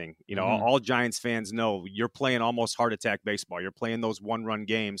timely hitting. All Giants fans know you're playing almost heart attack baseball. You're playing those one-run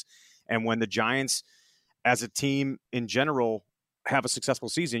games. And when the Giants as a team in general have a successful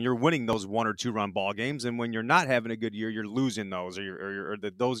season, you're winning those 1 or 2 run ball games. And when you're not having a good year, you're losing those or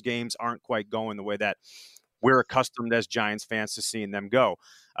those games aren't quite going the way that we're accustomed as Giants fans to seeing them go.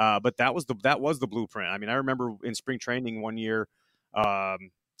 But that was the blueprint. I mean, I remember in spring training one year,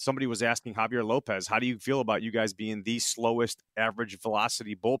 somebody was asking Javier Lopez, how do you feel about you guys being the slowest average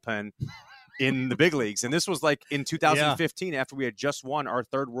velocity bullpen in the big leagues? And this was like in 2015 after we had just won our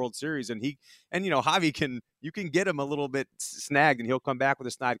 3rd World Series. And Javi you can get him a little bit snagged and he'll come back with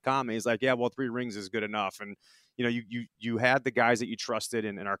a snide comment. He's like, yeah, well, 3 rings is good enough. And, you had the guys that you trusted.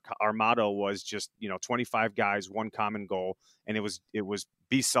 And our motto was just, 25 guys, one common goal. And it was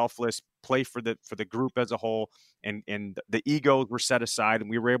be selfless, play for the group as a whole. And the egos were set aside and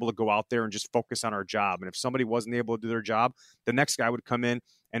we were able to go out there and just focus on our job. And if somebody wasn't able to do their job, the next guy would come in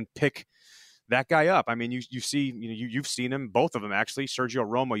and pick that guy up. I mean, you've seen him, both of them actually, Sergio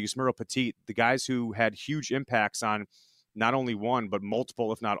Romo, Yusmeiro Petit, the guys who had huge impacts on not only one, but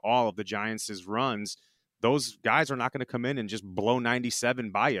multiple, if not all of the Giants' runs. Those guys are not going to come in and just blow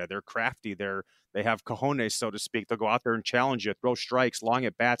 97 by you. They're crafty. They have cojones, so to speak. They'll go out there and challenge you, throw strikes, long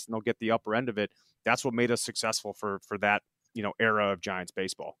at bats, and they'll get the upper end of it. That's what made us successful for that era of Giants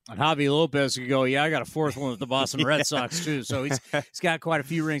baseball. And Javi Lopez could go, yeah, I got a 4th one with the Boston Red Sox too. So he's got quite a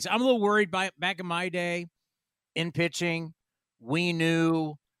few rings. I'm a little worried back in my day in pitching. We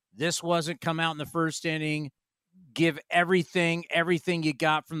knew this wasn't come out in the 1st inning. Give everything you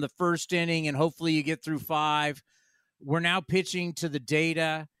got from the 1st inning, and hopefully you get through 5. We're now pitching to the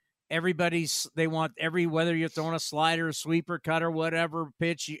data, they want whether you're throwing a slider, a sweeper, cutter, whatever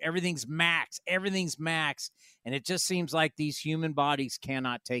pitch, everything's max. Everything's max. And it just seems like these human bodies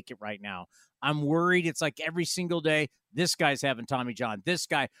cannot take it right now. I'm worried. It's like every single day, this guy's having Tommy John. This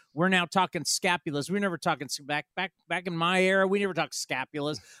guy, we're now talking scapulas. We're never talking back in my era. We never talked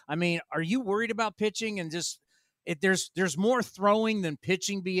scapulas. I mean, are you worried about pitching and just there's more throwing than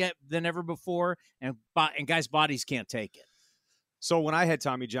pitching than ever before, and guys' bodies can't take it? So when I had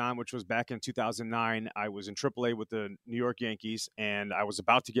Tommy John, which was back in 2009, I was in AAA with the New York Yankees, and I was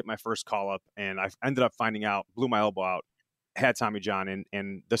about to get my first call-up, and I ended up finding out, blew my elbow out, had Tommy John,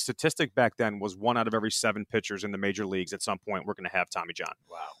 and the statistic back then was 1 out of every 7 pitchers in the major leagues at some point were going to have Tommy John.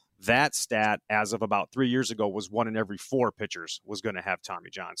 Wow. That stat, as of about 3 years ago, was 1 in every 4 pitchers was going to have Tommy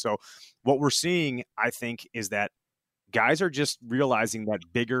John. So what we're seeing, I think, is that guys are just realizing that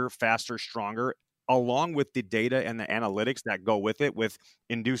bigger, faster, stronger, along with the data and the analytics that go with it, with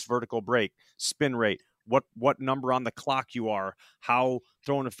induced vertical break, spin rate, what number on the clock you are, how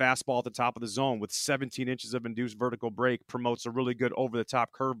throwing a fastball at the top of the zone with 17 inches of induced vertical break promotes a really good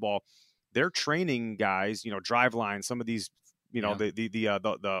over-the-top curveball. They're training guys, drive line, some of these,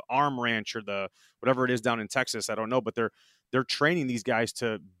 the arm ranch or the whatever it is down in Texas, I don't know, but they're training these guys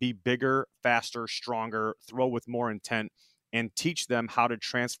to be bigger, faster, stronger, throw with more intent, and teach them how to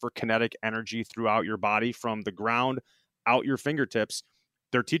transfer kinetic energy throughout your body from the ground out your fingertips.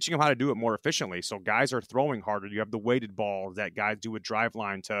 They're teaching them how to do it more efficiently. So guys are throwing harder. You have the weighted ball that guys do with drive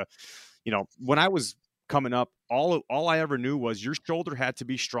line to, when I was coming up, all I ever knew was your shoulder had to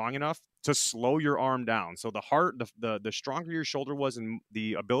be strong enough to slow your arm down. So the stronger your shoulder was and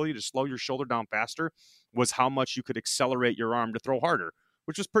the ability to slow your shoulder down faster was how much you could accelerate your arm to throw harder,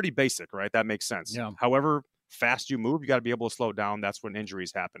 which was pretty basic, right? That makes sense. Yeah. However fast you move, you got to be able to slow down. That's when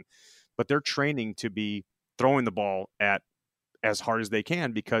injuries happen. But they're training to be throwing the ball at as hard as they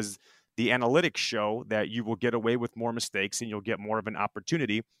can, because the analytics show that you will get away with more mistakes and you'll get more of an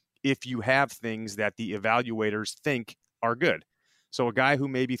opportunity if you have things that the evaluators think are good. So a guy who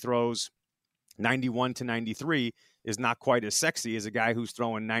maybe throws 91 to 93 is not quite as sexy as a guy who's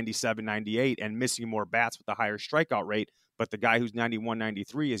throwing 97, 98 and missing more bats with a higher strikeout rate. But the guy who's 91,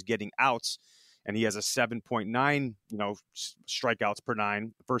 93 is getting outs, and he has a 7.9, strikeouts per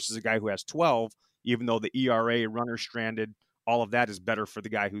 9 versus a guy who has 12, even though the ERA, runner stranded, all of that is better for the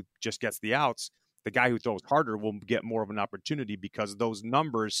guy who just gets the outs. The guy who throws harder will get more of an opportunity because those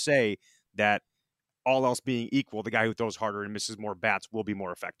numbers say that, all else being equal, the guy who throws harder and misses more bats will be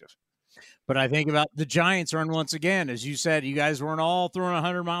more effective. But I think about the Giants run once again. As you said, you guys weren't all throwing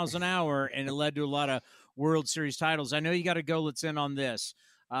 100 miles an hour, and it led to a lot of World Series titles. I know you got to go. Let's end on this.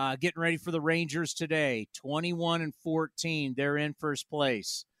 Getting ready for the Rangers today, 21-14. They're in first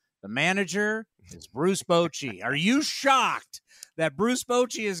place. The manager is Bruce Bochy. Are you shocked that Bruce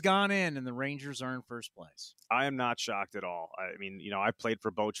Bochy has gone in and the Rangers are in first place? I am not shocked at all. I mean, I played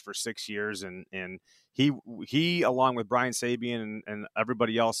for Boch for 6 years, and he along with Brian Sabian and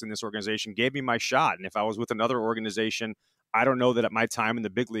everybody else in this organization gave me my shot. And if I was with another organization, I don't know that at my time in the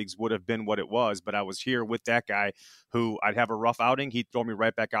big leagues would have been what it was, but I was here with that guy who I'd have a rough outing. He'd throw me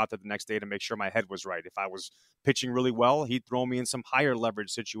right back out there the next day to make sure my head was right. If I was pitching really well, he'd throw me in some higher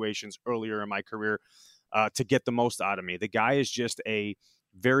leverage situations earlier in my career to get the most out of me. The guy is just a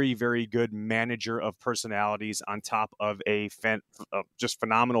very, very good manager of personalities on top of a just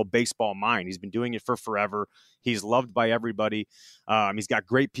phenomenal baseball mind. He's been doing it for forever. He's loved by everybody. He's got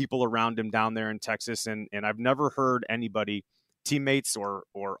great people around him down there in Texas. And I've never heard anybody, teammates or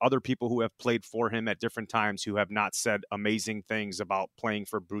other people who have played for him at different times, who have not said amazing things about playing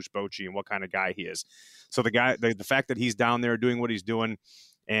for Bruce Bochy and what kind of guy he is. So the fact that he's down there doing what he's doing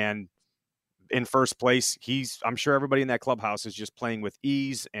and in first place, I'm sure everybody in that clubhouse is just playing with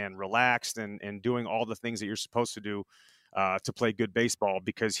ease and relaxed and doing all the things that you're supposed to do to play good baseball,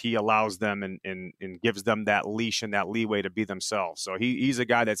 because he allows them and gives them that leash and that leeway to be themselves. So he's a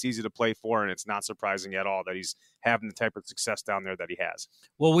guy that's easy to play for, and it's not surprising at all that he's having the type of success down there that he has.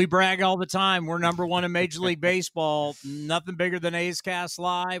 Well, we brag all the time. We're number one in Major League Baseball. Nothing bigger than A's Cast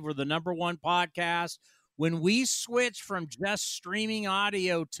Live. We're the number one podcast. When we switch from just streaming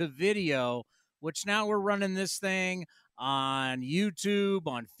audio to video, which now we're running this thing on YouTube,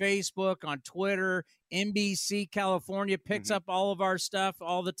 on Facebook, on Twitter. NBC California picks up all of our stuff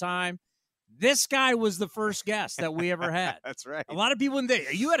all the time. This guy was the first guest that we ever had. That's right. A lot of people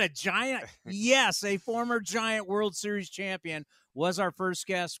think, you had a Giant? Yes, a former Giant World Series champion was our first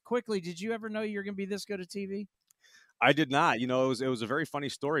guest. Quickly, did you ever know you were going to be this good at TV? I did not. It was a very funny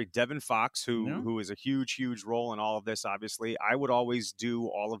story. Devin Fox, who is a huge, huge role in all of this, obviously. I would always do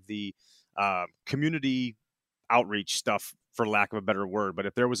all of the community outreach stuff for lack of a better word. But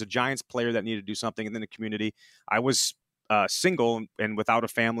if there was a Giants player that needed to do something in the community, I was single and without a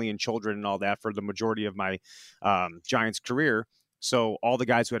family and children and all that for the majority of my Giants career. So all the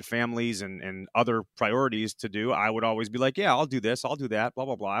guys who had families and other priorities to do, I would always be like, yeah, I'll do this, I'll do that, blah,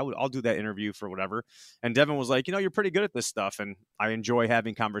 blah, blah. I'll do that interview for whatever. And Devin was like, you're pretty good at this stuff. And I enjoy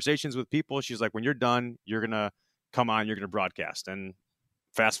having conversations with people. She's like, when you're done, you're going to come on, you're going to broadcast. And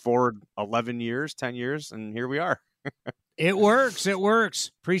fast forward 11 years, 10 years, and here we are. It works. It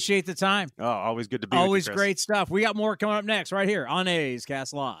works. Appreciate the time. Oh, always good to be Always with you, Chris. Great stuff. We got more coming up next right here on A's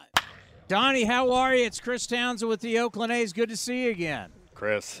Cast Live. Donnie, how are you? It's Chris Townsend with the Oakland A's. Good to see you again.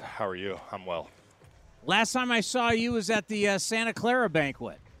 Chris, how are you? I'm well. Last time I saw you was at the Santa Clara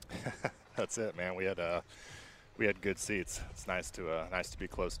banquet. That's it, man. We had good seats. It's nice to be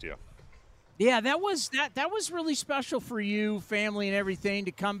close to you. Yeah, that was really special for you, family, and everything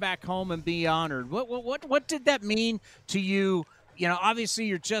to come back home and be honored. What did that mean to you? Obviously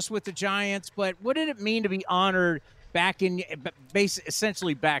you're just with the Giants, but what did it mean to be honored back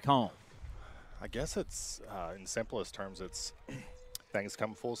essentially back home? I guess it's in simplest terms, it's things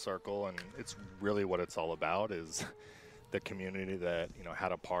come full circle, and it's really what it's all about is the community that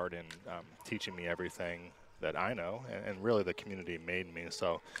had a part in teaching me everything that I know, and really the community made me.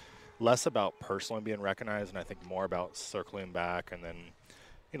 So less about personally being recognized, and I think more about circling back, and then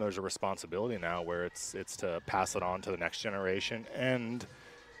there's a responsibility now where it's to pass it on to the next generation, and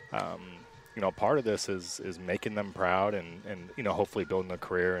part of this is making them proud, and hopefully building a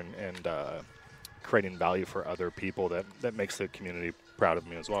career and creating value for other people that makes the community proud of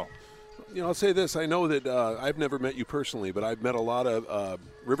me as well. I'll say this. I know that I've never met you personally, but I've met a lot of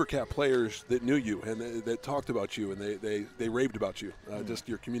RiverCat players that knew you and that talked about you, and they raved about you, just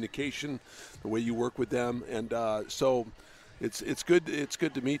your communication, the way you work with them. And so it's good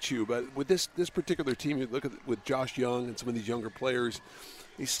to meet you. But with this particular team, you look at with Josh Young and some of these younger players,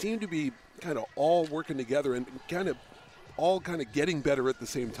 they seem to be kind of all working together and kind of getting better at the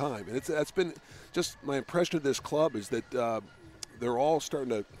same time. And that's been just my impression of this club is that they're all starting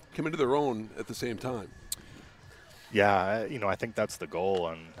to come into their own at the same time. Yeah, I think that's the goal.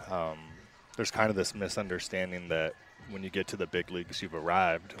 And there's kind of this misunderstanding that when you get to the big leagues, you've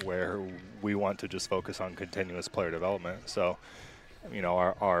arrived, where we want to just focus on continuous player development. So,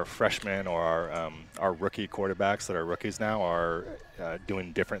 our freshmen or our rookie quarterbacks that are rookies now are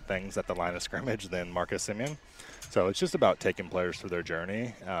doing different things at the line of scrimmage than Marcus Semien. So it's just about taking players through their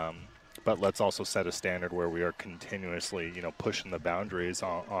journey. But let's also set a standard where we are continuously, pushing the boundaries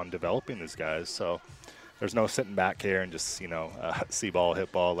on developing these guys. So there's no sitting back here and just, see ball,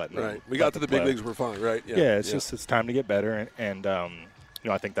 hit ball, letting them. Right. We got to the big leagues, we're fine, right? Yeah, it's time to get better. And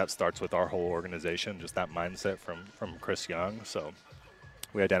I think that starts with our whole organization, just that mindset from Chris Young. So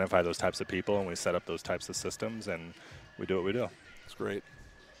we identify those types of people and we set up those types of systems and we do what we do. It's great.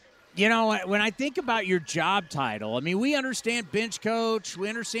 When I think about your job title, we understand bench coach, we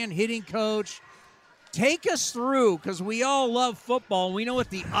understand hitting coach. Take us through, because we all love football, and we know what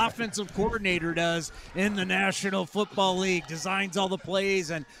the offensive coordinator does in the National Football League, designs all the plays,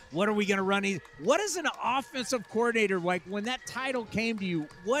 and what are we going to run? What is an offensive coordinator like? When that title came to you,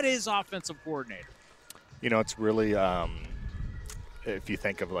 what is offensive coordinator? It's really if you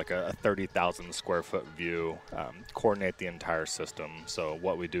think of like a 30,000 square foot view, coordinate the entire system. So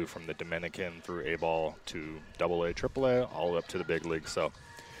what we do from the Dominican through A-ball to AA, AAA, all the way up to the big league. So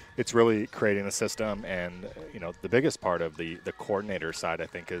it's really creating a system, and the biggest part of the coordinator side, I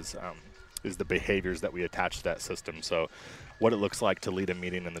think, is the behaviors that we attach to that system. So what it looks like to lead a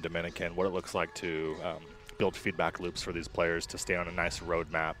meeting in the Dominican, what it looks like to build feedback loops for these players to stay on a nice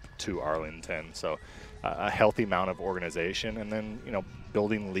roadmap to Arlington. So a healthy amount of organization, and then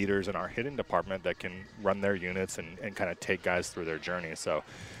building leaders in our hitting department that can run their units and kind of take guys through their journey. So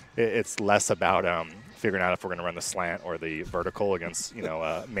it's less about figuring out if we're going to run the slant or the vertical against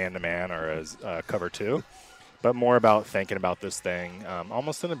man-to-man or as cover two, but more about thinking about this thing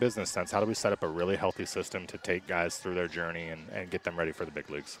almost in a business sense. How do we set up a really healthy system to take guys through their journey and get them ready for the big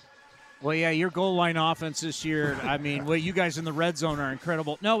leagues? Well, yeah, your goal line offense this year, you guys in the red zone are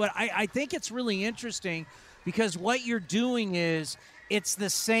incredible. No, but I think it's really interesting because what you're doing is it's the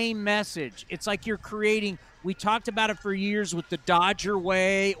same message. It's like you're creating – we talked about it for years with the Dodger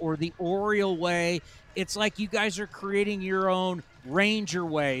way or the Oriole way. It's like you guys are creating your own Ranger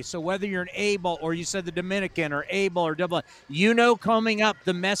way. So whether you're an A-ball or you said the Dominican or A-ball or AA, coming up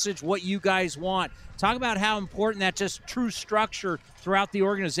the message, what you guys want. Talk about how important that just true structure throughout the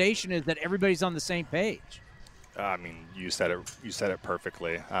organization is, that everybody's on the same page. You said it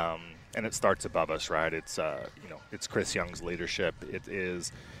perfectly. and it starts above us, right? It's it's Chris Young's leadership.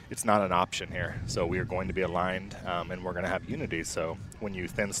 It's not an option here. So we are going to be aligned, and we're going to have unity. So when you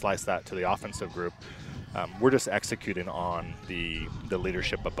thin slice that to the offensive group, we're just executing on the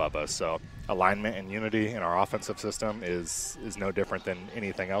leadership above us. So alignment and unity in our offensive system is no different than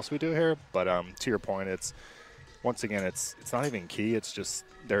anything else we do here. But to your point, it's not even key. It's just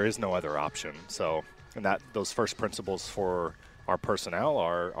there is no other option. So and those first principles for our personnel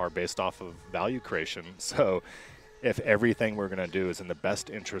are based off of value creation. So if everything we're going to do is in the best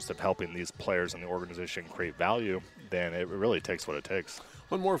interest of helping these players and the organization create value, then it really takes what it takes.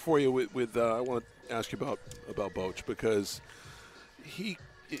 One more for you with I want to ask you about Boch, because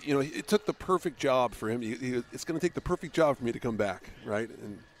it took the perfect job for him. It's going to take the perfect job for me to come back, right?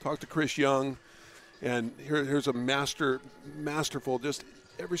 And talk to Chris Young, and here's a masterful, just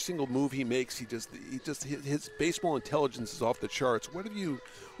every single move he makes, his baseball intelligence is off the charts. What have you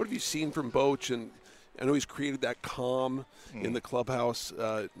seen from Boch? And I know he's created that calm in the clubhouse.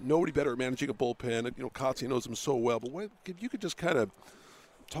 Nobody better at managing a bullpen. Kotze knows him so well. But if you could just kind of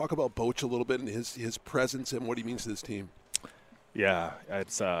talk about Boch a little bit and his presence and what he means to this team. Yeah,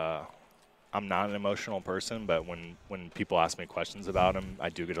 it's. I'm not an emotional person, but when people ask me questions about him, I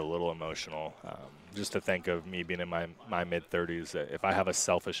do get a little emotional. Just to think of me being in my mid-30s, if I have a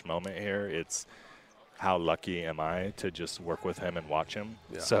selfish moment here, it's how lucky am I to just work with him and watch him.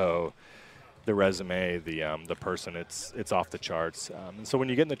 Yeah. So the resume, the person, it's off the charts. And so when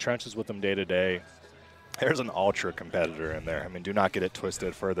you get in the trenches with him day to day, there's an ultra competitor in there. I mean, do not get it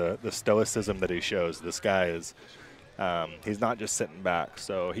twisted for the stoicism that he shows. This guy is. He's not just sitting back,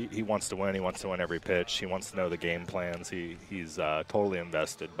 so he wants to win. He wants to win every pitch. He wants to know the game plans. He's totally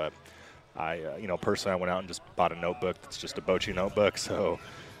invested. But personally, I went out and just bought a notebook. It's just a Bochy notebook. So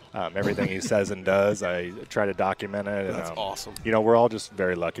everything he says and does, I try to document it. That's awesome. We're all just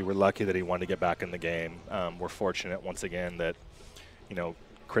very lucky. We're lucky that he wanted to get back in the game. We're fortunate once again that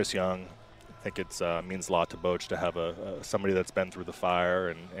Chris Young. I think it means a lot to Boch to have somebody that's been through the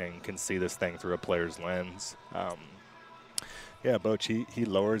fire and can see this thing through a player's lens. Yeah, Boch, he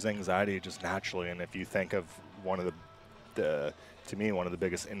lowers anxiety just naturally. And if you think of one of the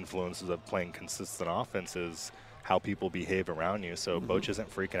biggest influences of playing consistent offense is how people behave around you. So Boch isn't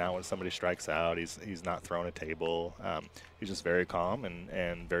freaking out when somebody strikes out. He's not throwing a table. He's just very calm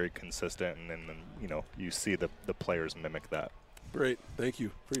and very consistent. And then you see the players mimic that. Great. Thank you.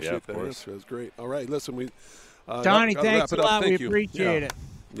 Appreciate that answer. That was great. All right, listen, Donnie, thanks a lot. We appreciate it.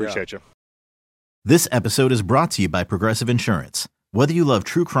 Appreciate you. This episode is brought to you by Progressive Insurance. Whether you love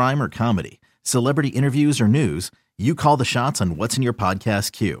true crime or comedy, celebrity interviews or news, you call the shots on what's in your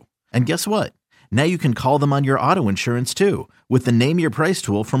podcast queue. And guess what? Now you can call them on your auto insurance too with the Name Your Price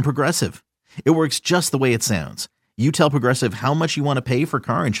tool from Progressive. It works just the way it sounds. You tell Progressive how much you want to pay for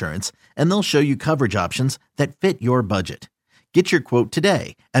car insurance, and they'll show you coverage options that fit your budget. Get your quote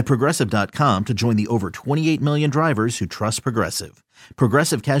today at Progressive.com to join the over 28 million drivers who trust Progressive.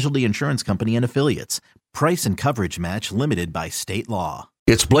 Progressive Casualty Insurance Company and Affiliates. Price and coverage match limited by state law.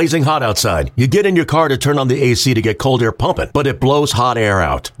 It's blazing hot outside. You get in your car to turn on the AC to get cold air pumping, but it blows hot air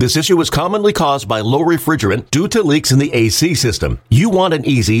out. This issue is commonly caused by low refrigerant due to leaks in the AC system. You want an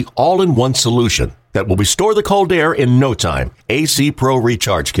easy, all-in-one solution that will restore the cold air in no time. AC Pro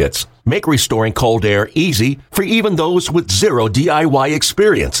Recharge Kits make restoring cold air easy for even those with zero DIY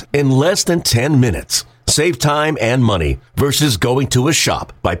experience in less than 10 minutes. Save time and money versus going to a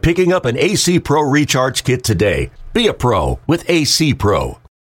shop by picking up an AC Pro Recharge Kit today. Be a pro with AC Pro.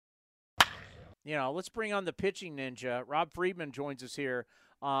 Let's bring on the pitching ninja. Rob Friedman joins us here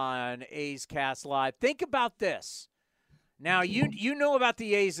on A's Cast Live. Think about this. Now, you know about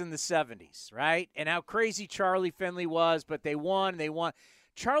the A's in the 70s, right? And how crazy Charlie Finley was, but they won.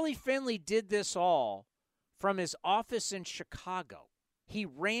 Charlie Finley did this all from his office in Chicago. He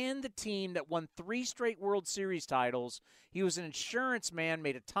ran the team that won 3 straight World Series titles. He was an insurance man,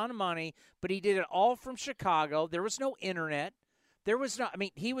 made a ton of money, but he did it all from Chicago. There was no internet.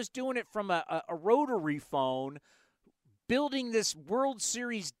 He was doing it from a rotary phone, building this World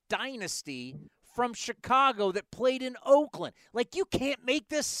Series dynasty from Chicago that played in Oakland. Like, you can't make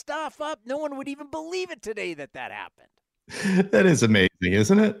this stuff up. No one would even believe it today that happened. That is amazing,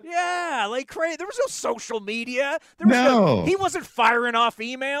 isn't it? Yeah, like crazy. There was no social media. He wasn't firing off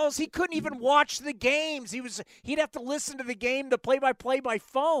emails. He couldn't even watch the games. He'd have to listen to the game, the play-by-play by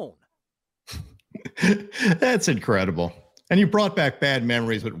phone. That's incredible. And you brought back bad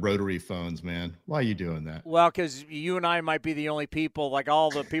memories with rotary phones, man. Why are you doing that? Well, because you and I might be the only people, like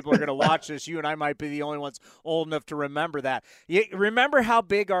all the people are going to watch this, you and I might be the only ones old enough to remember that. You remember how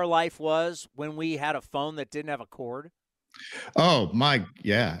big our life was when we had a phone that didn't have a cord? Oh,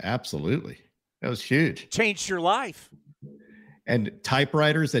 yeah, absolutely. That was huge. Changed your life. And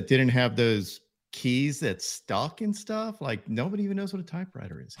typewriters that didn't have those keys that stuck and stuff, like nobody even knows what a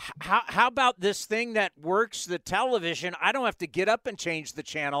typewriter is. How about this thing that works the television? I don't have to get up and change the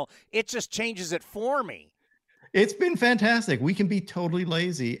channel. It just changes it for me. It's been fantastic. We can be totally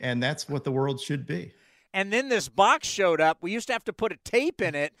lazy, and that's what the world should be. And then this box showed up. We used to have to put a tape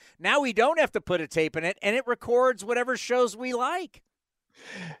in it. Now we don't have to put a tape in it, and it records whatever shows we like.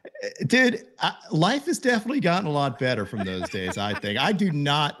 Dude, life has definitely gotten a lot better from those days, I think. I do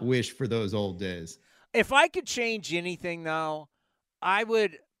not wish for those old days. If I could change anything, though, I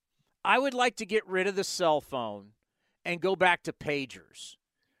would like to get rid of the cell phone and go back to pagers.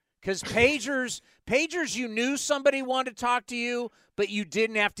 Because pagers, you knew somebody wanted to talk to you, but you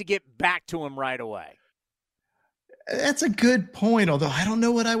didn't have to get back to them right away. That's a good point, although I don't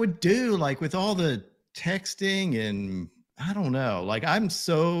know what I would do, like with all the texting and I don't know. Like I'm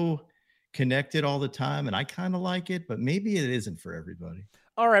so connected all the time and I kind of like it, but maybe it isn't for everybody.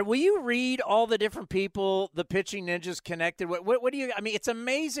 All right. Will you read all the different people the Pitching Ninjas connected? What do you, I mean, it's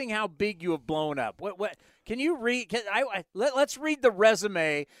amazing how big you have blown up. What can you read? Let's read the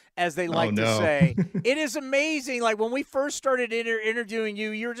resume, as they like to say. It is amazing. Like when we first started interviewing you,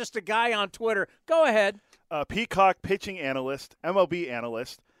 you were just a guy on Twitter. Go ahead. Peacock pitching analyst, MLB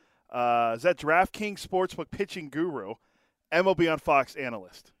analyst, is that DraftKings Sportsbook pitching guru, MLB on Fox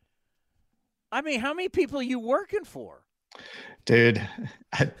analyst. I mean, how many people are you working for? Dude,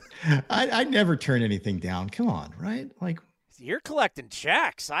 I never turn anything down. Come on, right? Like you're collecting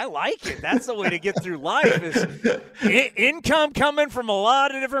checks. I like it. That's the way to get through life. Is income coming from a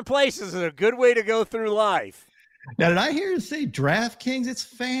lot of different places is a good way to go through life. Now, did I hear you say DraftKings? It's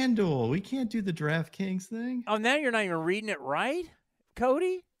FanDuel. We can't do the DraftKings thing. Oh, now you're not even reading it right,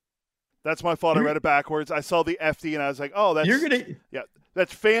 Cody? That's my fault. I read it backwards. I saw the FD and I was like, "Oh, that's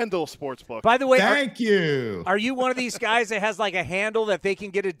that's FanDuel Sportsbook." By the way, thank you. Are you one of these guys that has like a handle that they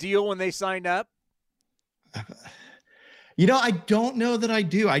can get a deal when they signed up? You know, I don't know that I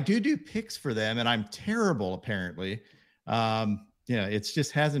do. I do picks for them, and I'm terrible apparently. It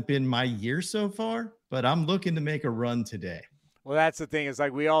just hasn't been my year so far, but I'm looking to make a run today. Well, that's the thing. Is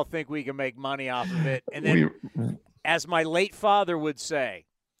like we all think we can make money off of it, and then, as my late father would say,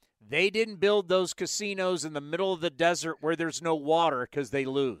 they didn't build those casinos in the middle of the desert where there's no water because they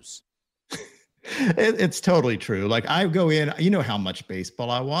lose. It's totally true. Like I go in, you know how much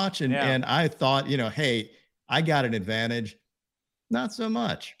baseball I watch, and I thought, hey, I got an advantage. Not so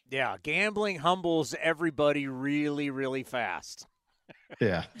much. Yeah, gambling humbles everybody really, really fast.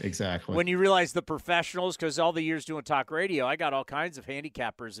 Yeah, exactly. When you realize the professionals, because all the years doing talk radio, I got all kinds of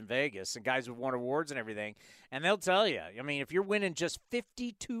handicappers in Vegas and guys who've won awards and everything, and they'll tell you, I mean, if you're winning just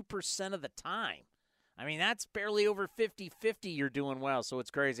 52% of the time, I mean, that's barely over 50-50 you're doing well, so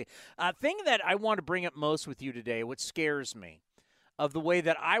it's crazy. Thing that I want to bring up most with you today, what scares me, of the way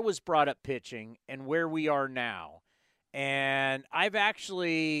that I was brought up pitching and where we are now. And I've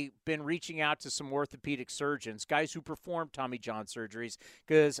actually been reaching out to some orthopedic surgeons, guys who perform Tommy John surgeries,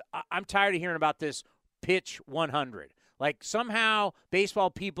 because I'm tired of hearing about this pitch 100. Like somehow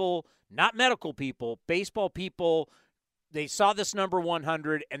baseball people, not medical people, baseball people, they saw this number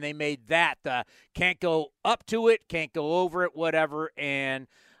 100 and they made that the can't go up to it, can't go over it, whatever. And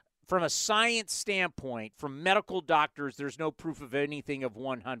from a science standpoint, from medical doctors, there's no proof of anything of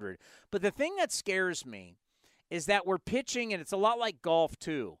 100. But the thing that scares me is that we're pitching, and it's a lot like golf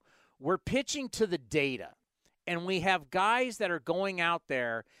too. We're pitching to the data, and we have guys that are going out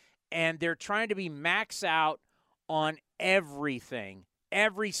there, and they're trying to be max out on everything,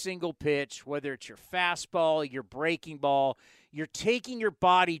 every single pitch, whether it's your fastball, your breaking ball. You're taking your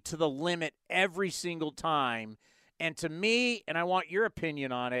body to the limit every single time. And to me, and I want your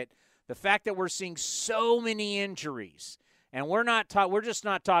opinion on it, the fact that we're seeing so many injuries, and we're just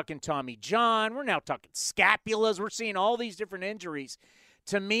not talking Tommy John. We're now talking scapulas. We're seeing all these different injuries.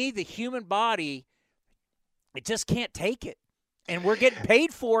 To me, the human body, it just can't take it. And we're getting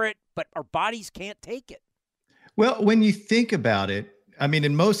paid for it, but our bodies can't take it. Well, when you think about it, I mean,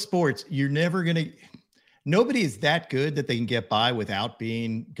 in most sports, nobody is that good that they can get by without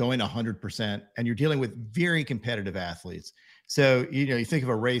going 100%. And you're dealing with very competitive athletes. So, you think of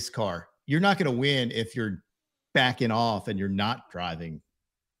a race car. You're not going to win if you're backing off and you're not driving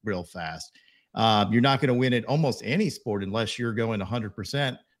real fast. You're not going to win at almost any sport unless you're going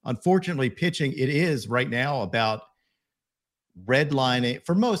 100%. Unfortunately, pitching, it is right now about redlining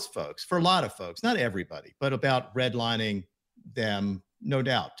for most folks, for a lot of folks, not everybody, but about redlining them, no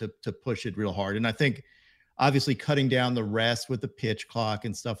doubt, to push it real hard. And I think obviously cutting down the rest with the pitch clock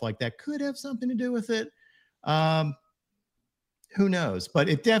and stuff like that could have something to do with it. Who knows? But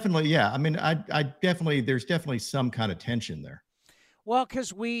it definitely, yeah. I mean, there's definitely some kind of tension there. Well,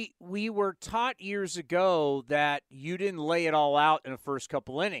 because we were taught years ago that you didn't lay it all out in the first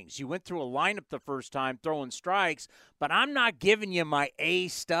couple innings. You went through a lineup the first time throwing strikes, but I'm not giving you my A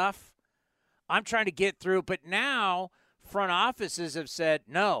stuff. I'm trying to get through. But now front offices have said,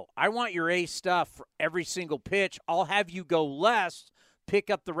 no, I want your A stuff for every single pitch. I'll have you go less, pick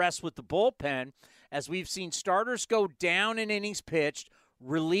up the rest with the bullpen. As we've seen starters go down in innings pitched,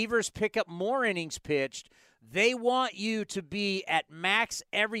 relievers pick up more innings pitched. They want you to be at max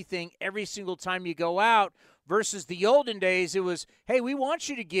everything every single time you go out versus the olden days. It was, hey, we want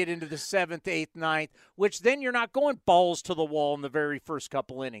you to get into the 7th, 8th, 9th, which then you're not going balls to the wall in the very first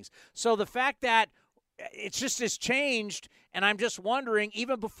couple innings. So the fact that it's just has changed, and I'm just wondering,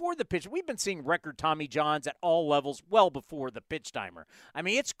 even before the pitch, we've been seeing record Tommy Johns at all levels well before the pitch timer. I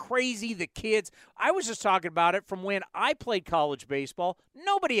mean, it's crazy. The kids, I was just talking about it from when I played college baseball.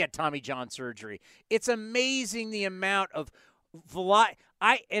 Nobody had Tommy John surgery. It's amazing the amount of velocity.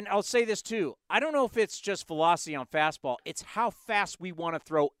 And I'll say this too. I don't know if it's just velocity on fastball. It's how fast we want to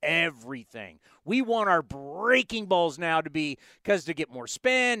throw everything. We want our breaking balls now to be, because to get more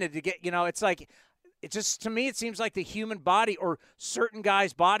spin and to get, it's like, it just, to me, it seems like the human body or certain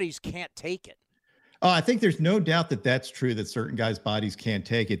guys' bodies can't take it. Oh, I think there's no doubt that that's true, that certain guys' bodies can't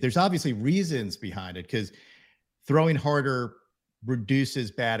take it. There's obviously reasons behind it, because throwing harder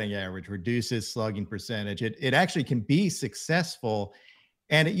reduces batting average, reduces slugging percentage. It actually can be successful.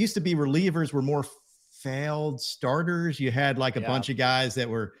 And it used to be relievers were more failed starters. You had like a bunch of guys that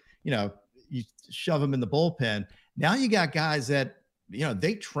were, you shove them in the bullpen. Now you got guys that,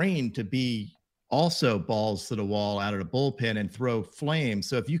 they train to be also balls to the wall out of the bullpen and throw flames.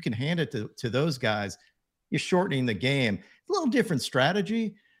 So if you can hand it to those guys, you're shortening the game. A little different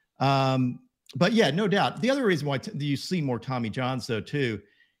strategy. But yeah, no doubt. The other reason why you see more Tommy Johns, though, too,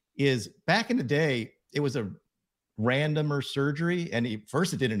 is back in the day, it was a randomer surgery, and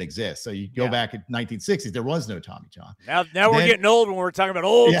first it didn't exist. So you go back in 1960s, there was no Tommy John. Now we're getting old when we're talking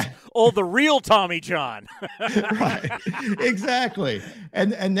about the real Tommy John. Right, exactly.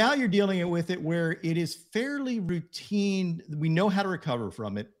 And now you're dealing with it where it is fairly routine. We know how to recover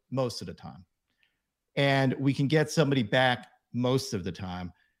from it most of the time, and we can get somebody back most of the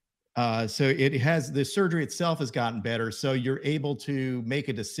time. So the surgery itself has gotten better. So you're able to make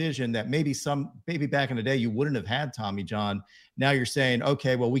a decision that maybe back in the day, you wouldn't have had Tommy John. Now you're saying,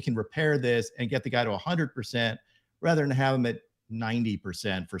 okay, well, we can repair this and get the guy to 100% rather than have him at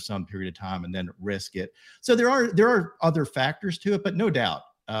 90% for some period of time and then risk it. So there are other factors to it, but no doubt,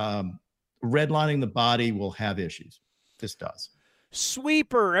 redlining the body will have issues. This does.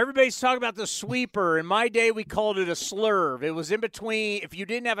 Sweeper. Everybody's talking about the sweeper. In my day, we called it a slurve. It was in between. If you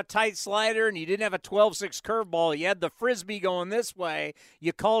didn't have a tight slider and you didn't have a 12-6 curveball, you had the frisbee going this way.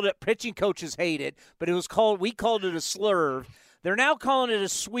 You called it, pitching coaches hate it, but we called it a slurve. They're now calling it a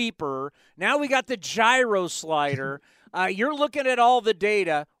sweeper. Now we got the gyro slider. You're looking at all the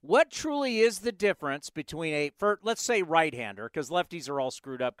data. What truly is the difference between let's say right-hander, because lefties are all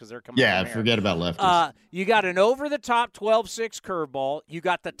screwed up because they're coming from here. Forget about lefties. You got an over-the-top 12-6 curveball. You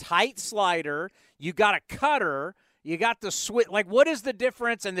got the tight slider. You got a cutter. You got the switch. Like, what is the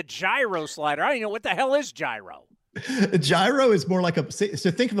difference in the gyro slider? I don't even know what the hell is gyro. Gyro is more like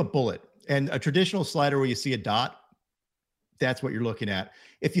so think of a bullet, and a traditional slider where you see a dot, that's what you're looking at.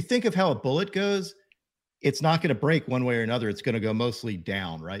 If you think of how a bullet goes, it's not going to break one way or another. It's going to go mostly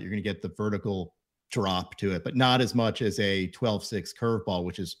down, right? You're going to get the vertical drop to it, but not as much as a 12-6 curveball,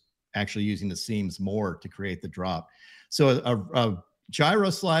 which is actually using the seams more to create the drop. So a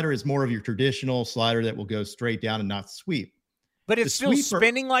gyro slider is more of your traditional slider that will go straight down and not sweep. But it's still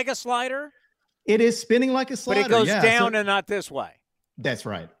spinning like a slider? It is spinning like a slider. But it goes down and not this way. That's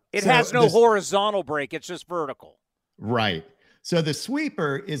right. It has no horizontal break. It's just vertical. Right. So the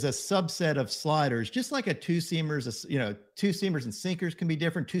sweeper is a subset of sliders, just like a two-seamers, two-seamers and sinkers can be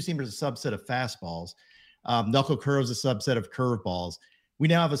different. Two-seamers is a subset of fastballs. Knuckle curve is a subset of curveballs. We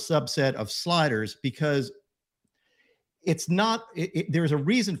now have a subset of sliders because it's not, there's a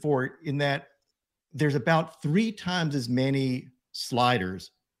reason for it in that there's about 3 times as many sliders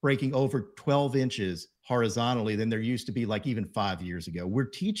breaking over 12 inches horizontally than there used to be like even 5 years ago. We're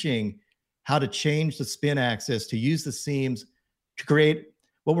teaching how to change the spin axis, to use the seams, to create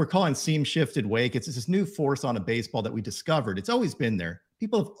what we're calling seam shifted wake. It's this new force on a baseball that we discovered. It's always been there.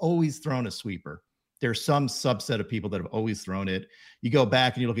 People have always thrown a sweeper. There's some subset of people that have always thrown it. You go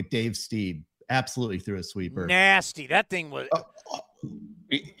back and you look at Dave Stieb, absolutely threw a sweeper. Nasty. That thing was.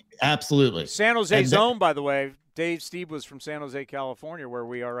 Absolutely. San Jose zone, by the way. Dave Stieb was from San Jose, California, where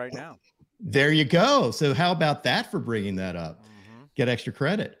we are right now. There you go. So how about that for bringing that up? get extra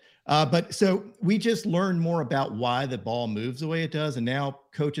credit. But so we just learned more about why the ball moves the way it does. And now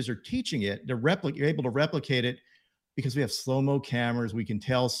coaches are teaching it. You're able to replicate it because we have slow-mo cameras. We can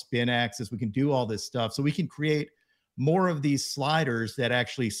tell spin axis. We can do all this stuff. So we can create more of these sliders that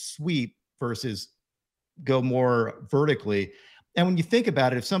actually sweep versus go more vertically. And when you think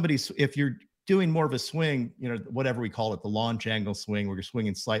about it, if you're doing more of a swing, whatever we call it, the launch angle swing, where you're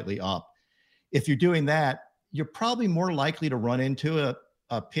swinging slightly up, if you're doing that, you're probably more likely to run into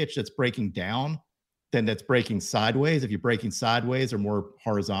a pitch that's breaking down than that's breaking sideways. If you're breaking sideways or more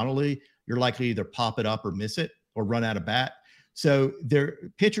horizontally, you're likely to either pop it up or miss it or run out of bat. So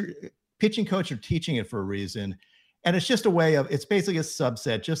pitching coach are teaching it for a reason. And it's just it's basically a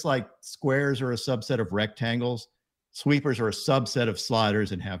subset, just like squares are a subset of rectangles. Sweepers are a subset of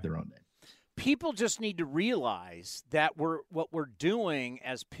sliders and have their own name. People just need to realize that what we're doing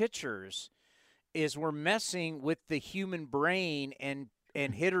as pitchers is we're messing with the human brain and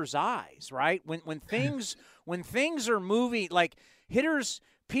hitters' eyes, right? When things are moving, like hitters,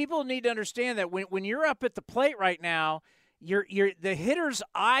 people need to understand that when you're up at the plate right now, the hitter's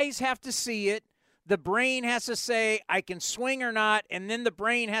eyes have to see it. The brain has to say, I can swing or not, and then the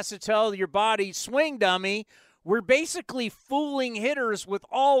brain has to tell your body, swing, dummy. We're basically fooling hitters with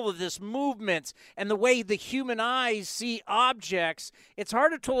all of this movements and the way the human eyes see objects. It's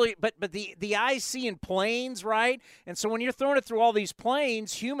hard to totally, but the eyes see in planes, right? And so when you're throwing it through all these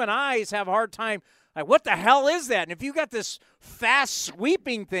planes, human eyes have a hard time. Like, what the hell is that? And if you got this fast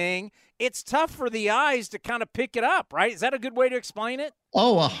sweeping thing, it's tough for the eyes to kind of pick it up, right? Is that a good way to explain it?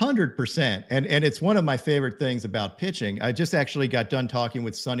 Oh, 100%. And it's one of my favorite things about pitching. I just actually got done talking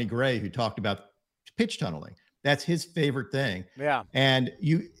with Sonny Gray, who talked about pitch tunneling. That's his favorite thing. Yeah. And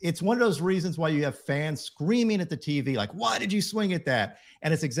it's one of those reasons why you have fans screaming at the TV, like, why did you swing at that?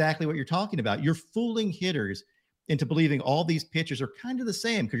 And it's exactly what you're talking about. You're fooling hitters into believing all these pitches are kind of the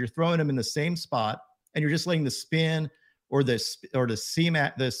same because you're throwing them in the same spot and you're just letting the spin or the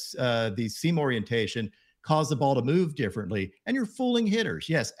seam orientation cause the ball to move differently. And you're fooling hitters.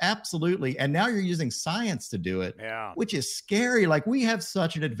 Yes, absolutely. And now you're using science to do it, which is scary. Like, we have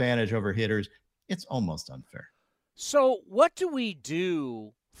such an advantage over hitters. It's almost unfair. So what do we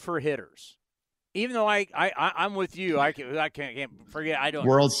do for hitters? Even though I'm with you, I can't forget. I don't.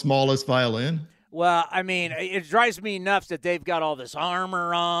 World's smallest violin. Well, I mean, it drives me nuts that they've got all this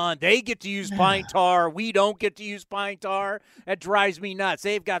armor on. They get to use pine tar. We don't get to use pine tar. That drives me nuts.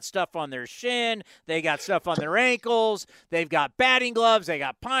 They've got stuff on their shin. They got stuff on their ankles. They've got batting gloves. They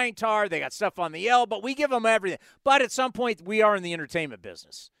got pine tar. They got stuff on the elbow. We give them everything. But at some point, we are in the entertainment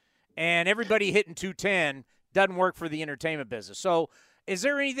business. And everybody hitting 210 doesn't work for the entertainment business. So is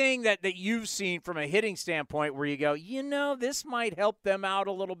there anything that you've seen from a hitting standpoint where you go, this might help them out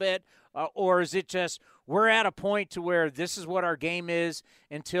a little bit? Or is it just we're at a point to where this is what our game is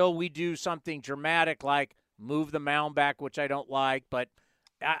until we do something dramatic like move the mound back, which I don't like, but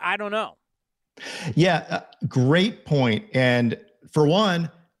I don't know. Yeah, great point. And for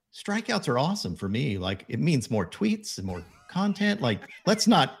one, strikeouts are awesome for me. Like, it means more tweets and more content. Like, let's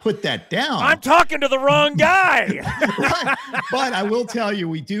not put that down. I'm talking to the wrong guy. Right. But I will tell you,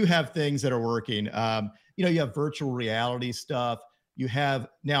 we do have things that are working. You have virtual reality stuff. You have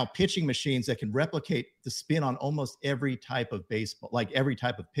now pitching machines that can replicate the spin on almost every type of baseball, like every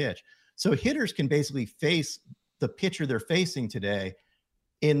type of pitch. So hitters can basically face the pitcher they're facing today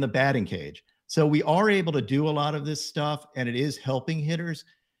in the batting cage. So we are able to do a lot of this stuff, and it is helping hitters.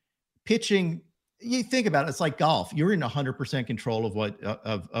 Pitching, you think about it, it's like golf. You're in 100% control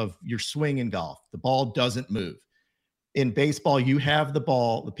of your swing in golf. The ball doesn't move. In baseball, you have the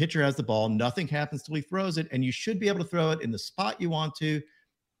ball, the pitcher has the ball, nothing happens till he throws it, and you should be able to throw it in the spot you want to,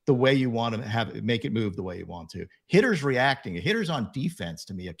 the way you want to have it, make it move the way you want to. Hitters reacting. A hitter's on defense,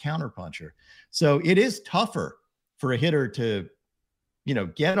 to me, a counterpuncher. So it is tougher for a hitter to,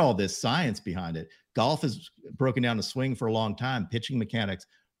 get all this science behind it. Golf has broken down the swing for a long time. Pitching mechanics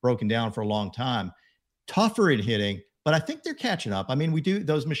broken down for a long time. Tougher in hitting, but I think they're catching up. I mean, we do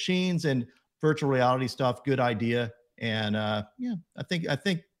those machines and virtual reality stuff, good idea. And I think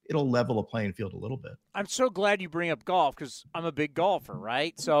it'll level the playing field a little bit. I'm so glad you bring up golf because I'm a big golfer,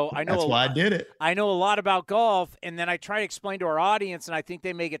 right? So I know that's why I did it. I know a lot about golf, and then I try to explain to our audience, and I think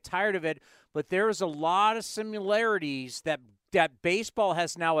they may get tired of it, but there's a lot of similarities that baseball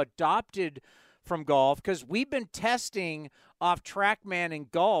has now adopted from golf because we've been testing off TrackMan in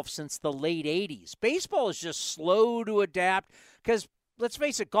golf since the late 80s. Baseball is just slow to adapt because let's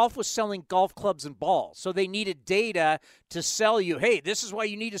face it, golf was selling golf clubs and balls. So they needed data to sell you, hey, this is why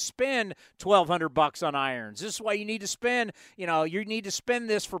you need to spend $1,200 on irons. This is why you need to spend, you need to spend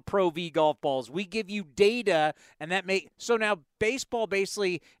this for Pro V golf balls. We give you data, and so now baseball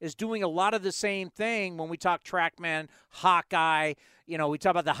basically is doing a lot of the same thing when we talk TrackMan, Hawkeye. We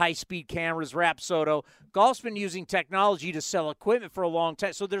talk about the high-speed cameras, Rapsodo. Golf's been using technology to sell equipment for a long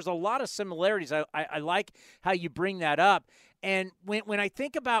time. So there's a lot of similarities. I like how you bring that up. And when I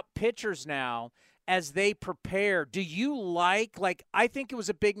think about pitchers now, as they prepare, do you like I think it was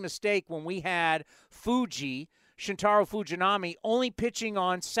a big mistake when we had Shintaro Fujinami, only pitching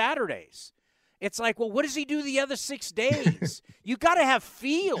on Saturdays. It's like, well, what does he do the other 6 days? You got to have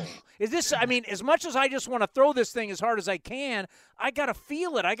feel. As much as I just want to throw this thing as hard as I can, I got to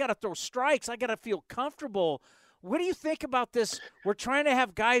feel it. I got to throw strikes. I got to feel comfortable. What do you think about this? We're trying to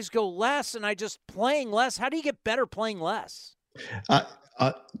have guys go less, and I just playing less. How do you get better playing less?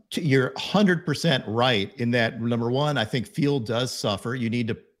 You're 100% right in that. Number one, I think feel does suffer. You need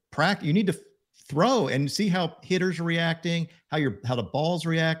to practice. You need to throw and see how hitters are reacting, how the ball's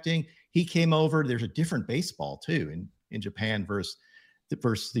reacting. He came over. There's a different baseball too in Japan versus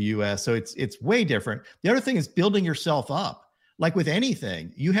the U.S. So it's way different. The other thing is building yourself up. Like with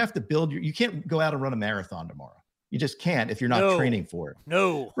anything, you have to build you can't go out and run a marathon tomorrow. You just can't if you're not training for it.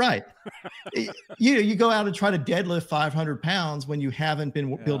 No. Right. You go out and try to deadlift 500 pounds when you haven't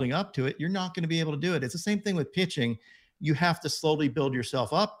been building up to it. You're not going to be able to do it. It's the same thing with pitching. You have to slowly build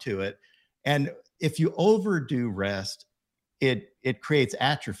yourself up to it. And if you overdo rest, it creates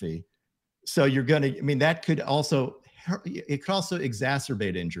atrophy. So you're going to, that could also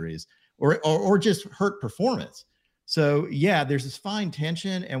exacerbate injuries or just hurt performance. So yeah, there's this fine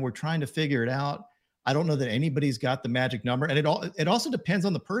tension and we're trying to figure it out. I don't know that anybody's got the magic number. And it also depends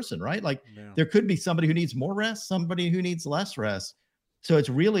on the person, right? There could be somebody who needs more rest, somebody who needs less rest. So it's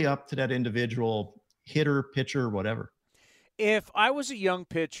really up to that individual hitter, pitcher, whatever. If I was a young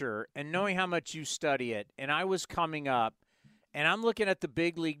pitcher and knowing how much you study it, and I was coming up and I'm looking at the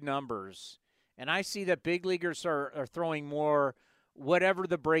big league numbers and I see that big leaguers are throwing more whatever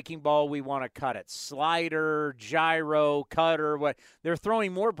the breaking ball we want to cut it, slider, gyro, cutter, they're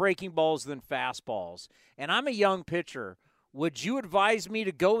throwing more breaking balls than fastballs. And I'm a young pitcher. Would you advise me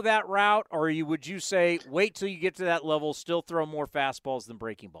to go that route, or would you say wait till you get to that level, still throw more fastballs than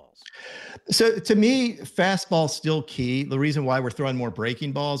breaking balls? So to me, fastball's still key. The reason why we're throwing more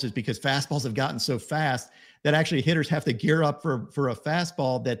breaking balls is because fastballs have gotten so fast that actually hitters have to gear up for a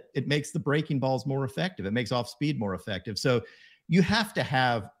fastball that it makes the breaking balls more effective. It makes off speed more effective. So you have to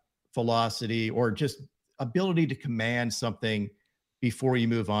have velocity or just ability to command something before you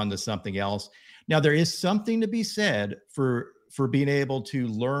move on to something else. Now, there is something to be said for being able to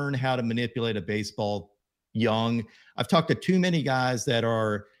learn how to manipulate a baseball young. I've talked to too many guys that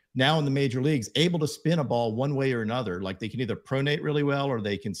are now in the major leagues able to spin a ball one way or another. Like they can either pronate really well or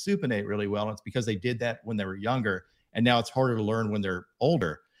they can supinate really well. And it's because they did that when they were younger. And now it's harder to learn when they're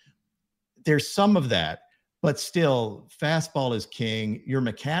older. There's some of that. But still, fastball is king. Your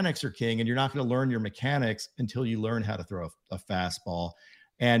mechanics are king, and you're not going to learn your mechanics until you learn how to throw a fastball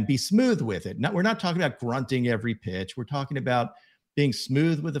and be smooth with it. We're not talking about grunting every pitch. We're talking about being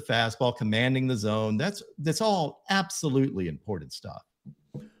smooth with the fastball, commanding the zone. That's all absolutely important stuff.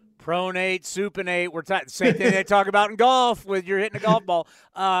 Pronate, supinate. We're same thing they talk about in golf with you're hitting a golf ball.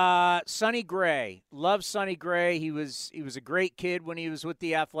 Sonny Gray, love Sonny Gray. He was a great kid when he was with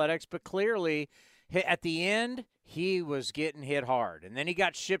the Athletics, but clearly at the end, he was getting hit hard. And then he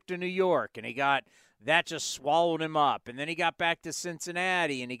got shipped to New York, and that just swallowed him up. And then he got back to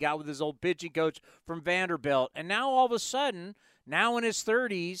Cincinnati, and he got with his old pitching coach from Vanderbilt. And now all of a sudden, now in his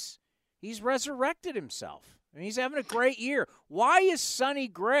 30s, he's resurrected himself. And he's having a great year. Why is Sonny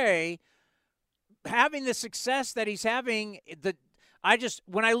Gray having the success that he's having?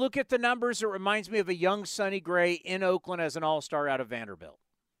 When I look at the numbers, it reminds me of a young Sonny Gray in Oakland as an all-star out of Vanderbilt.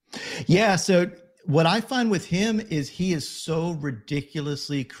 Yeah, so what I find with him is he is so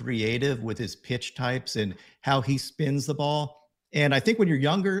ridiculously creative with his pitch types and how he spins the ball. And I think when you're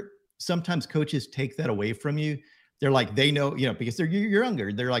younger, sometimes coaches take that away from you. They're like, they know, because you're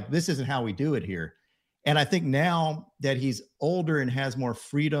younger. They're like, this isn't how we do it here. And I think now that he's older and has more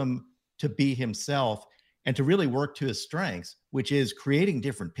freedom to be himself and to really work to his strengths, which is creating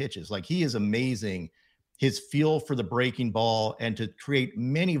different pitches. Like he is amazing. His feel for the breaking ball and to create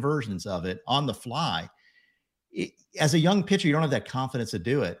many versions of it on the fly. As a young pitcher, you don't have that confidence to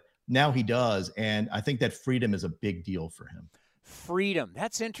do it. Now he does. And I think that freedom is a big deal for him. Freedom.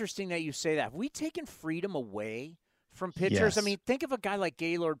 That's interesting that you say that. Have we taken freedom away from pitchers? Yes. I mean, think of a guy like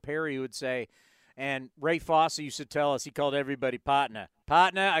Gaylord Perry who would say, And Ray Fosse used to tell us, he called everybody partner.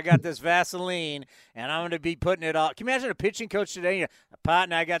 Partner, I got this Vaseline, and I'm going to be putting it on. Can you imagine a pitching coach today?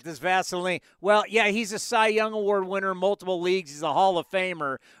 Partner, I got this Vaseline. Well, yeah, he's a Cy Young Award winner in multiple leagues. He's a Hall of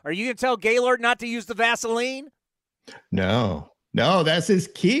Famer. Are you going to tell Gaylord not to use the Vaseline? No, that's his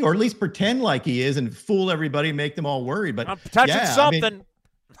key, or at least pretend like he is and fool everybody, make them all worried. But I'm touching something.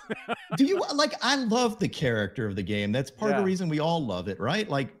 Do you like? I love the character of the game. That's part of the reason we all love it, right?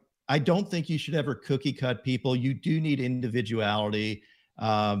 Like, I don't think you should ever cookie cut people. You do need individuality,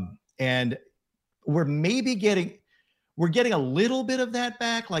 and we're getting a little bit of that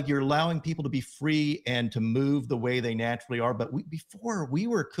back. Like, you're allowing people to be free and to move the way they naturally are. But before we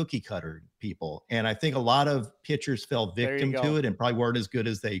were cookie cutter people, and I think a lot of pitchers fell victim to it and probably weren't as good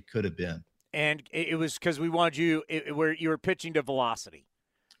as they could have been. And it was because we wanted you where you were pitching to velocity.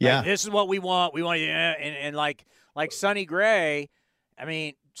 Yeah, like, this is what we want. We want you, and like Sonny Gray. I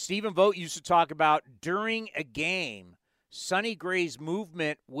mean, Stephen Vogt used to talk about during a game, Sonny Gray's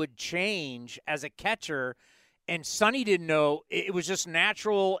movement would change as a catcher, and Sonny didn't know. It was just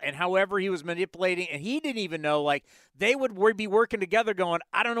natural, and however he was manipulating, and he didn't even know. Like, they would be working together going,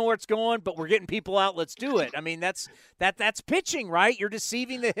 I don't know where it's going, but we're getting people out. Let's do it. I mean, that's pitching, right? You're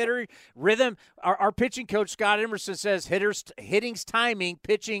deceiving the hitter. Rhythm. Our pitching coach, Scott Emerson, says hitting's timing.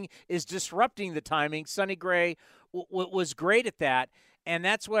 Pitching is disrupting the timing. Sonny Gray was great at that. And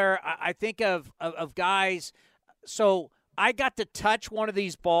that's where I think of guys. So I got to touch one of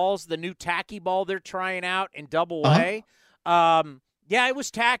these balls, the new tacky ball they're trying out in Double-A. Yeah, it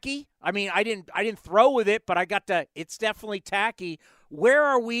was tacky. I mean, I didn't throw with it, but I got to. It's definitely tacky. Where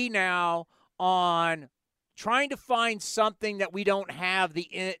are we now on trying to find something that we don't have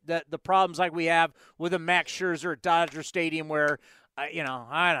the problems like we have with a Max Scherzer at Dodger Stadium where. I don't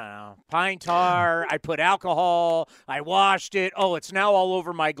know, pine tar, I put alcohol, I washed it, oh, it's now all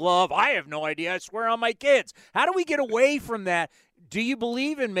over my glove, I have no idea, I swear on my kids. How do we get away from that? Do you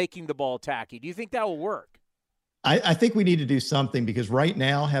believe in making the ball tacky? Do you think that will work? I think we need to do something, because right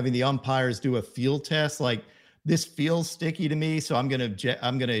now having the umpires do a field test, like, this feels sticky to me, so I'm gonna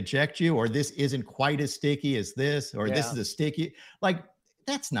eject you, or this isn't quite as sticky as this, or this is a sticky, like,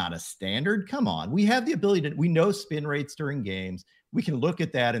 that's not a standard. Come on. We have the ability we know spin rates during games. We can look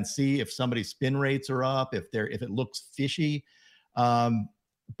at that and see if somebody's spin rates are up, if it looks fishy.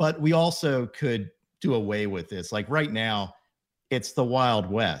 But we also could do away with this. Like, right now, it's the Wild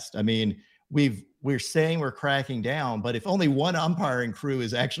West. I mean, we're saying we're cracking down, but if only one umpiring crew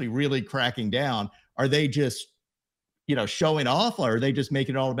is actually really cracking down, are they just, showing off, or are they just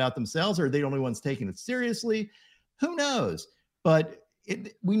making it all about themselves, or are they the only ones taking it seriously? Who knows? But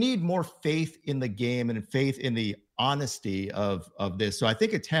we need more faith in the game and faith in the honesty of this. So I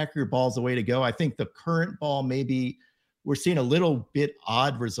think attack your ball is the way to go. I think the current ball, maybe we're seeing a little bit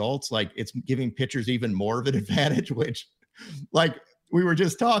odd results. Like, it's giving pitchers even more of an advantage, which, like we were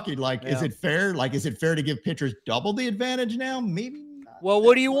just talking, like, is it fair? Like, is it fair to give pitchers double the advantage now? Maybe not. Well,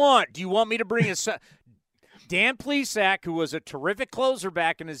 what do you want? Do you want me to bring Dan Plesac, who was a terrific closer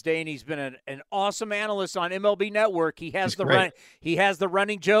back in his day, and he's been an awesome analyst on MLB Network. He has the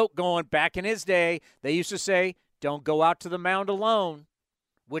running joke going. Back in his day, they used to say, "Don't go out to the mound alone,"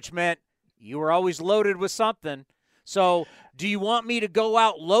 which meant you were always loaded with something. So, do you want me to go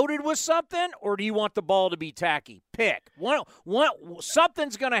out loaded with something, or do you want the ball to be tacky? Pick.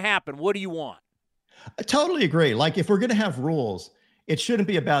 Something's going to happen. What do you want? I totally agree. Like, if we're going to have rules, it shouldn't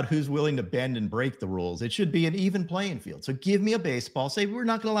be about who's willing to bend and break the rules. It should be an even playing field. So give me a baseball. Say we're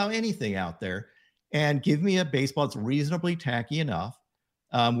not going to allow anything out there, and give me a baseball that's reasonably tacky enough.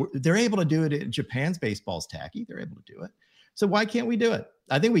 They're able to do it. Japan's baseball's tacky. They're able to do it. So why can't we do it?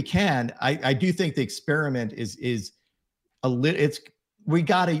 I think we can. I do think the experiment is a little. We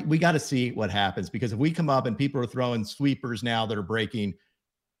gotta see what happens, because if we come up and people are throwing sweepers now that are breaking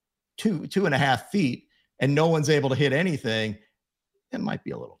 2.5 feet and no one's able to hit anything, it might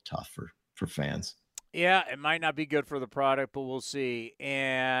be a little tough for fans. Yeah, it might not be good for the product, but we'll see.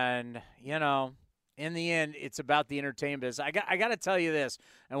 And, in the end, it's about the entertainment business. I got to tell you this,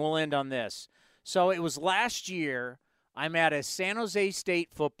 and we'll end on this. So it was last year, I'm at a San Jose State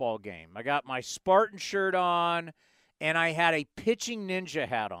football game. I got my Spartan shirt on, and I had a pitching ninja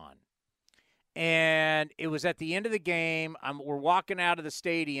hat on. And it was at the end of the game. We're walking out of the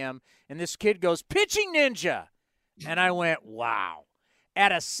stadium, and this kid goes, "Pitching ninja." And I went, wow.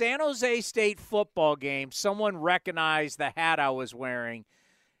 At a San Jose State football game, someone recognized the hat I was wearing.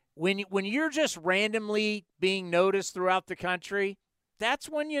 When you're just randomly being noticed throughout the country, that's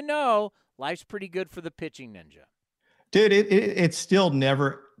when you know life's pretty good for the pitching ninja. Dude, it still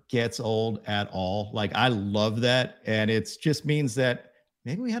never gets old at all. Like, I love that. And it just means that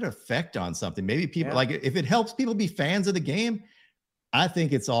maybe we had an effect on something. Maybe people like if it helps people be fans of the game, I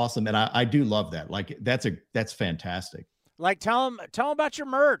think it's awesome. And I do love that. Like that's fantastic. Like tell them about your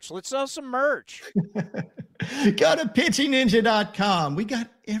merch. Let's sell some merch. Go to pitchingninja.com. We got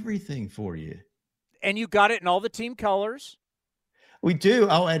everything for you. And you got it in all the team colors. We do.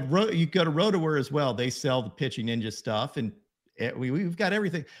 Oh, you go to Rotowear as well. They sell the Pitching Ninja stuff, and we've got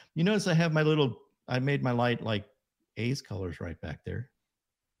everything. You notice I have I made my light like A's colors right back there.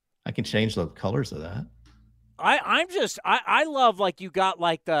 I can change the colors of that. I love like you got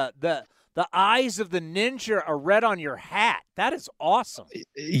like the eyes of the ninja are red on your hat. That is awesome.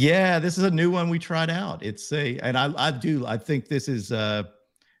 Yeah, this is a new one we tried out. I think this is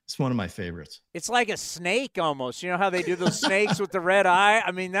it's one of my favorites. It's like a snake almost. You know how they do those snakes with the red eye?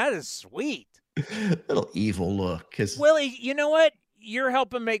 I mean, that is sweet. Little evil look. Willie, you know what? You're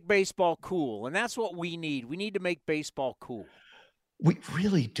helping make baseball cool, and that's what we need. We need to make baseball cool. We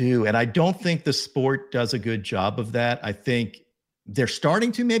really do, and I don't think the sport does a good job of that. I think they're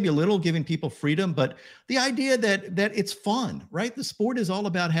starting to, maybe a little, giving people freedom, but the idea that it's fun, right? The sport is all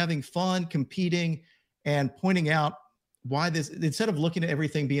about having fun, competing, and pointing out why this, instead of looking at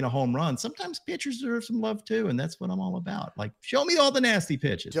everything being a home run, sometimes pitchers deserve some love too, and that's what I'm all about. Like, show me all the nasty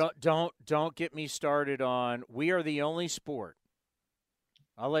pitches. Don't get me started on, we are the only sport.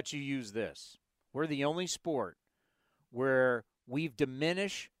 I'll let you use this. We're the only sport where we've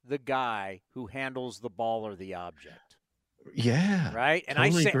diminished the guy who handles the ball or the object. Yeah. Right? And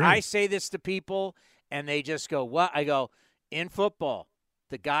totally I say this to people, and they just go, what? I go, in football,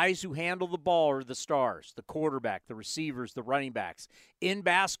 the guys who handle the ball are the stars, the quarterback, the receivers, the running backs. In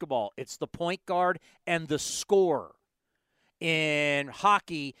basketball, it's the point guard and the scorer. In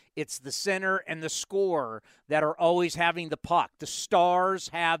hockey, it's the center and the scorer that are always having the puck. The stars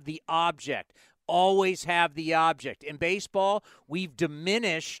have the object, always have the object. In baseball, we've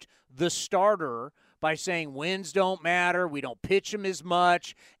diminished the starter by saying wins don't matter, we don't pitch them as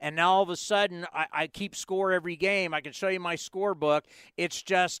much, and now all of a sudden I keep score every game. I can show you my scorebook. It's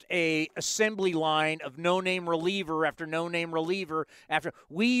just a assembly line of no-name reliever after no-name reliever after.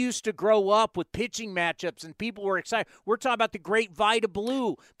 We used to grow up with pitching matchups, and people were excited. We're talking about the great Vida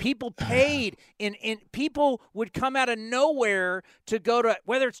Blue. People paid, and people would come out of nowhere to go to,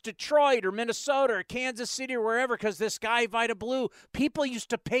 whether it's Detroit or Minnesota or Kansas City or wherever, because this guy, Vida Blue, people used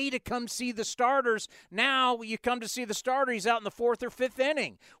to pay to come see the starters. Now you come to see the starter, he's out in the 4th or 5th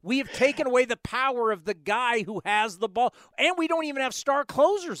inning. We have taken away the power of the guy who has the ball, and we don't even have star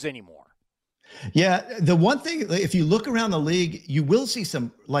closers anymore. Yeah, the one thing, if you look around the league, you will see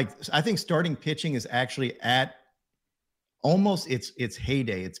some, like, I think starting pitching is actually at almost its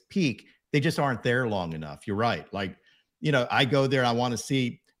heyday, its peak. They just aren't there long enough. You're right. Like, you know, I go there, I want to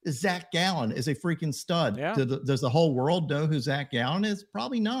see, Zach Gallen is a freaking stud. Yeah. Does the whole world know who Zach Gallen is?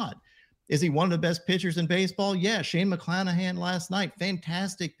 Probably not. Is he one of the best pitchers in baseball? Yeah, Shane McClanahan last night,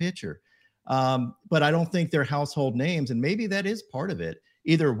 fantastic pitcher. But I don't think they're household names, and maybe that is part of it.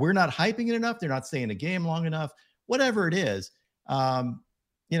 Either we're not hyping it enough, they're not staying in the game long enough, whatever it is.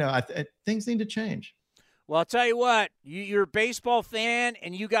 Things need to change. Well, I'll tell you what, you're a baseball fan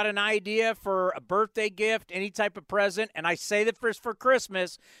and you got an idea for a birthday gift, any type of present, and I say that for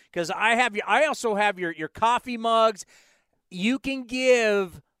Christmas because I also have your coffee mugs. You can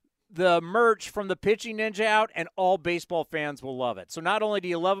give the merch from the Pitching Ninja out, and all baseball fans will love it. So not only do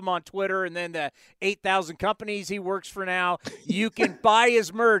you love him on Twitter and then the 8,000 companies he works for now, you can buy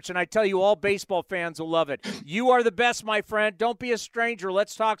his merch, and I tell you, all baseball fans will love it. You are the best, my friend. Don't be a stranger.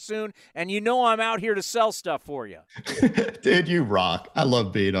 Let's talk soon. And you know I'm out here to sell stuff for you. Dude, you rock. I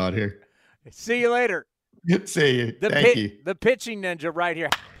love being on here. See you later. See you. Thank you. The Pitching Ninja right here.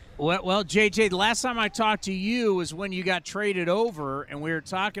 Well, JJ, the last time I talked to you was when you got traded over, and we were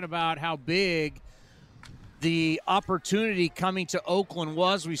talking about how big the opportunity coming to Oakland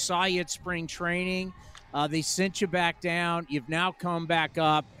was. We saw you at spring training. They sent you back down. You've now come back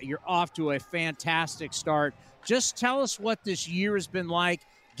up. You're off to a fantastic start. Just tell us what this year has been like,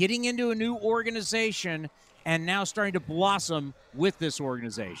 getting into a new organization and now starting to blossom with this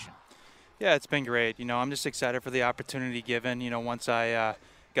organization. Yeah, it's been great. You know, I'm just excited for the opportunity given, once I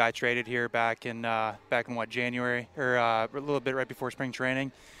got traded here back in January, or a little bit right before spring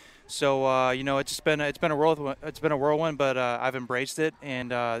training. So it's been a whirlwind, but I've embraced it,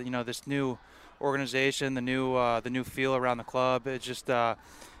 and this new organization, the new feel around the club. It's just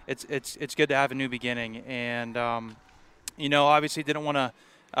it's good to have a new beginning, and obviously didn't want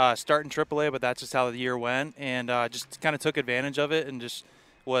to start in AAA, but that's just how the year went, and just kind of took advantage of it and just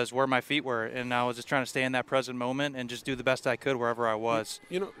was where my feet were, and I was just trying to stay in that present moment and just do the best I could wherever I was.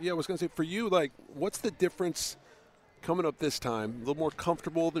 I was going to say, for you, like, what's the difference coming up this time, a little more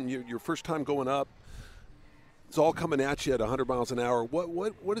comfortable than your first time going up. It's all coming at you at 100 miles an hour.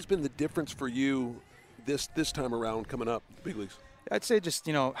 What has been the difference for you this time around coming up the big leagues? I'd say just,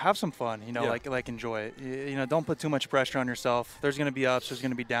 have some fun, like enjoy it. Don't put too much pressure on yourself. There's going to be ups, there's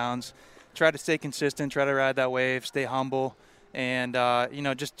going to be downs. Try to stay consistent, try to ride that wave, stay humble, and,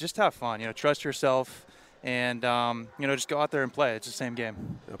 just have fun. Trust yourself and, just go out there and play. It's the same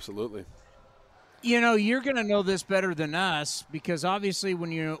game. Absolutely. You're going to know this better than us because obviously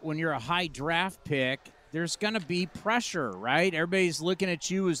when you're a high draft pick, there's going to be pressure, right? Everybody's looking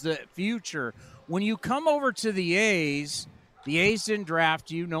at you as the future. When you come over to the A's didn't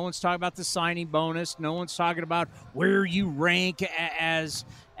draft you. No one's talking about the signing bonus. No one's talking about where you rank as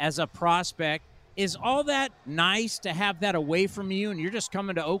a prospect. Is all that nice to have that away from you and you're just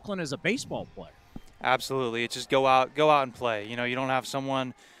coming to Oakland as a baseball player? Absolutely. It's just go out and play. You don't have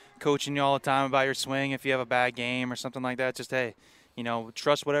someone coaching you all the time about your swing if you have a bad game or something like that. It's just, hey,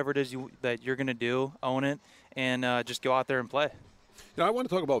 trust whatever it is that you're going to do, own it, and just go out there and play. I want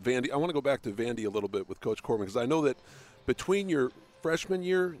to talk about Vandy. I want to go back to Vandy a little bit with Coach Corbin because I know that between your freshman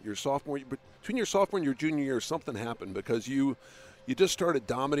year, your sophomore and your junior year, something happened because you just started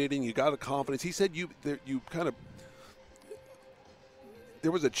dominating. You got a confidence. He said there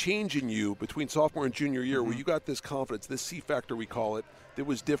was a change in you between sophomore and junior year where you got this confidence, this C factor we call it, that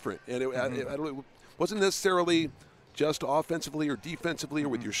was different. And it wasn't necessarily just offensively or defensively or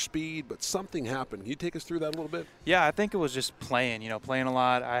with your speed, but something happened. Can you take us through that a little bit? Yeah, I think it was just playing a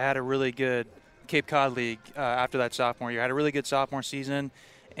lot. I had a really good Cape Cod League after that sophomore year. I had a really good sophomore season,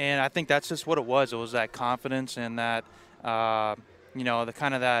 and I think that's just what it was. It was that confidence and that, the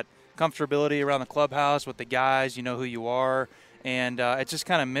kind of that comfortability around the clubhouse with the guys, who you are. And it's just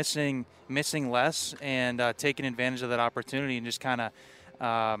kind of missing less and taking advantage of that opportunity and just kind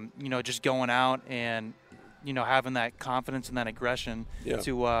of, just going out and, having that confidence and that aggression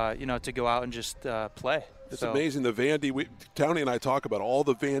to go out and just play. It's amazing. The Vandy, Townie and I talk about all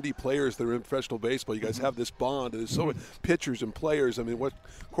the Vandy players that are in professional baseball. You guys have this bond. There's so many pitchers and players. I mean, what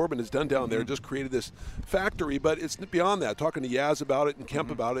Corbin has done down there just created this factory. But it's beyond that. Talking to Yaz about it and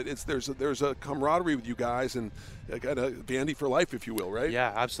Kemp about it, there's a camaraderie with you guys and kind of Vandy for life, if you will, right?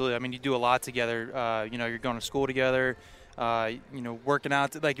 Yeah, absolutely. I mean, you do a lot together. You're going to school together. Working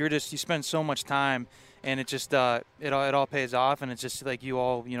out. Like you spend so much time. And it just it all pays off, and it's just like you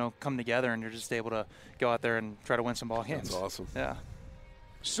all come together, and you're just able to go out there and try to win some ball games. That's awesome. Yeah.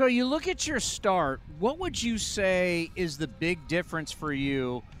 So you look at your start. What would you say is the big difference for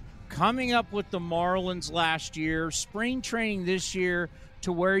you coming up with the Marlins last year, spring training this year,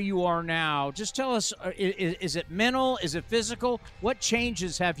 to where you are now? Just tell us: is it mental? Is it physical? What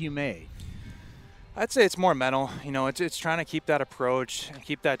changes have you made? I'd say it's more mental. It's trying to keep that approach,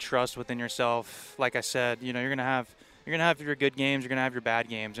 keep that trust within yourself. Like I said, you're gonna have your good games, you're gonna have your bad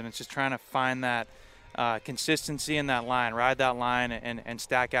games, and it's just trying to find that consistency in that line, ride that line, and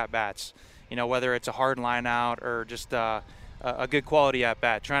stack at bats. Whether it's a hard line out or just a good quality at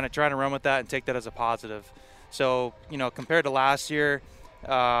bat, trying to run with that and take that as a positive. So compared to last year,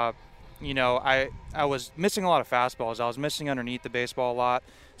 I was missing a lot of fastballs. I was missing underneath the baseball a lot.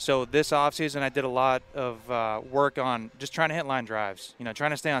 So this offseason, I did a lot of work on just trying to hit line drives,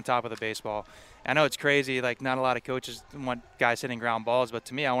 trying to stay on top of the baseball. I know it's crazy, like not a lot of coaches want guys hitting ground balls, but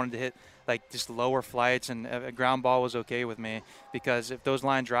to me, I wanted to hit like just lower flights, and a ground ball was okay with me because if those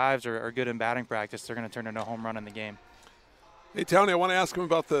line drives are good in batting practice, they're going to turn into a home run in the game. Hey, Townie, I want to ask him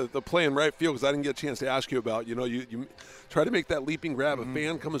about the play in right field because I didn't get a chance to ask you about. You try to make that leaping grab. A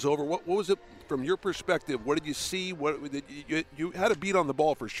fan comes over. What was it from your perspective? What did you see? You had a beat on the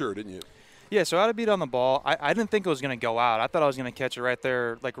ball for sure, didn't you? Yeah, so I had a beat on the ball. I didn't think it was going to go out. I thought I was going to catch it right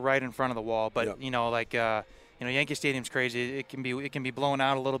there, like right in front of the wall. But Yankee Stadium's crazy. It can be blown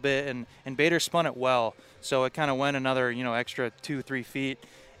out a little bit, and Bader spun it well, so it kind of went another extra 2-3 feet.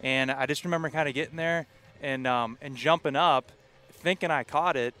 And I just remember kind of getting there and jumping up, thinking I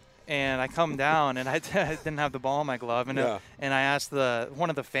caught it, and I come down and I didn't have the ball in my glove, and and I asked one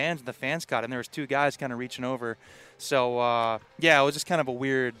of the fans, and the fans caught it, and there was two guys kind of reaching over. So it was just kind of a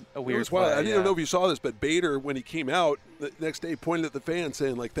weird play. I didn't know if you saw this, but Bader, when he came out the next day, pointed at the fans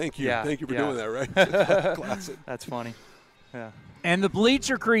saying like, "Thank you for doing that." Right? Classic. That's funny. Yeah. And the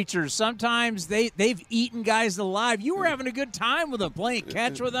bleacher creatures, sometimes they've eaten guys alive. You were having a good time with them, playing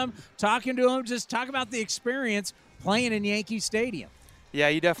catch with them, talking to them, just talk about the experience playing in Yankee Stadium. Yeah,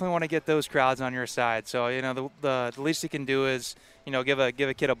 you definitely want to get those crowds on your side. So, the least you can do is, give a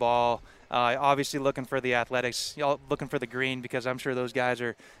kid a ball. Obviously looking for the athletics, looking for the green, because I'm sure those guys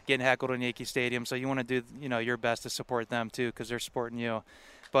are getting heckled in Yankee Stadium. So you want to do, your best to support them too, because they're supporting you.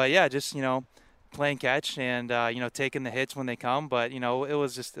 But yeah, just, playing catch and taking the hits when they come. But it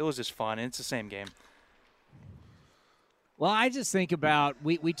was just fun. And it's the same game. Well, I just think about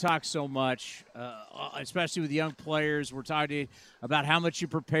we talk so much, especially with young players. We're talking about how much you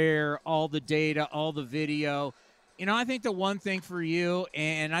prepare, all the data, all the video. I think the one thing for you,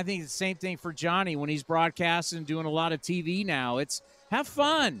 and I think the same thing for Johnny when he's broadcasting and doing a lot of TV now, it's have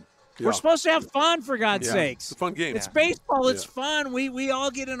fun. Yeah. We're supposed to have fun, for God's sakes. It's a fun game. It's baseball. It's fun. We all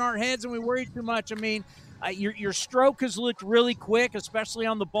get in our heads and we worry too much. I mean, your stroke has looked really quick, especially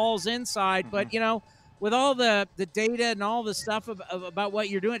on the balls inside. But, with all the data and all the stuff about what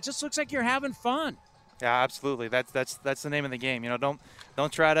you're doing, it just looks like you're having fun. Yeah, absolutely. That's the name of the game.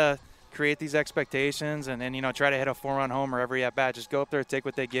 Don't try to create these expectations and try to hit a 4-run homer every at bat. Just go up there, take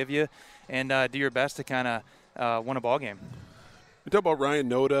what they give you, and do your best to kind of win a ball game. We talk about Ryan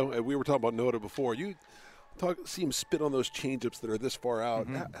Noda, and we were talking about Noda before. You see him spit on those changeups that are this far out.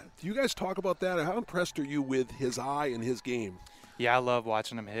 Mm-hmm. Do you guys talk about that? How impressed are you with his eye and his game? Yeah, I love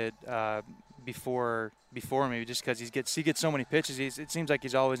watching him hit. Before me, just because he gets so many pitches. It seems like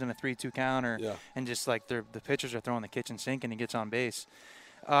he's always in a 3-2 count, and just like the pitchers are throwing the kitchen sink, and he gets on base.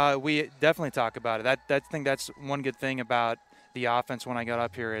 We definitely talk about it. I think that's one good thing about the offense when I got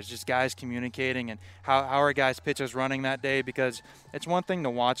up here is just guys communicating and how are guys' pitches running that day, because it's one thing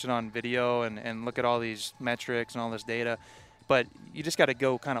to watch it on video and look at all these metrics and all this data, but you just got to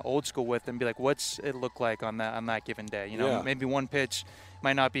go kind of old school with it and be like, what's it look like on that given day? Maybe one pitch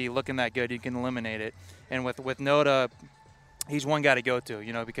might not be looking that good. You can eliminate it. And with Noda, he's one guy to go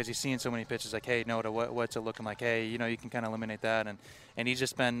to, because he's seeing so many pitches. Like, hey, Noda, what's it looking like? Hey, you can kind of eliminate that. And he's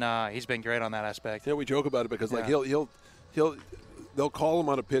just been he's been great on that aspect. Yeah, we joke about it because like they'll call him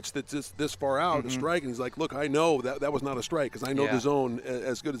on a pitch that's just this far out, a strike, and he's like, look, I know that was not a strike because I know the zone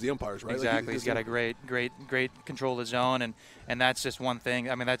as good as the umpires, right? Exactly. Like he's got a great control of the zone, and that's just one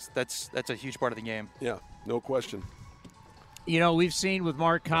thing. I mean, that's a huge part of the game. Yeah, no question. We've seen with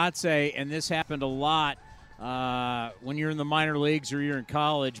Mark Kotsay, and this happened a lot when you're in the minor leagues or you're in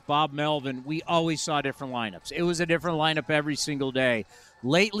college, Bob Melvin, we always saw different lineups. It was a different lineup every single day.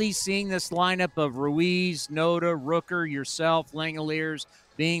 Lately, seeing this lineup of Ruiz, Noda, Rooker, yourself, Langeliers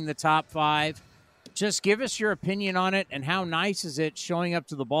being the top 5, just give us your opinion on it and how nice is it showing up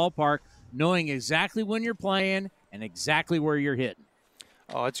to the ballpark, knowing exactly when you're playing and exactly where you're hitting.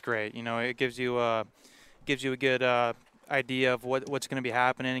 Oh, it's great. It gives you a good idea of what's going to be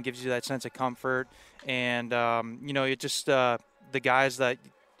happening. It gives you that sense of comfort, and it just the guys that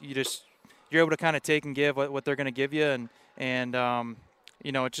you're able to kind of take and give what they're going to give you, and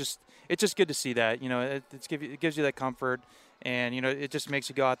it's just good to see that. It gives you that comfort, and it just makes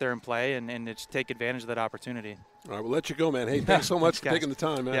you go out there and play and just take advantage of that opportunity. All right, we'll let you go, man. Hey, thanks so much for taking the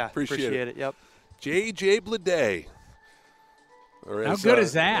time, man. Yeah, appreciate it. Yep. J.J. Bleday. How good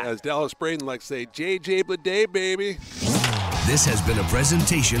is that? As Dallas Braden likes to say, J.J. Bleday, baby. This has been a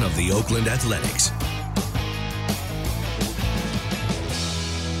presentation of the Oakland Athletics.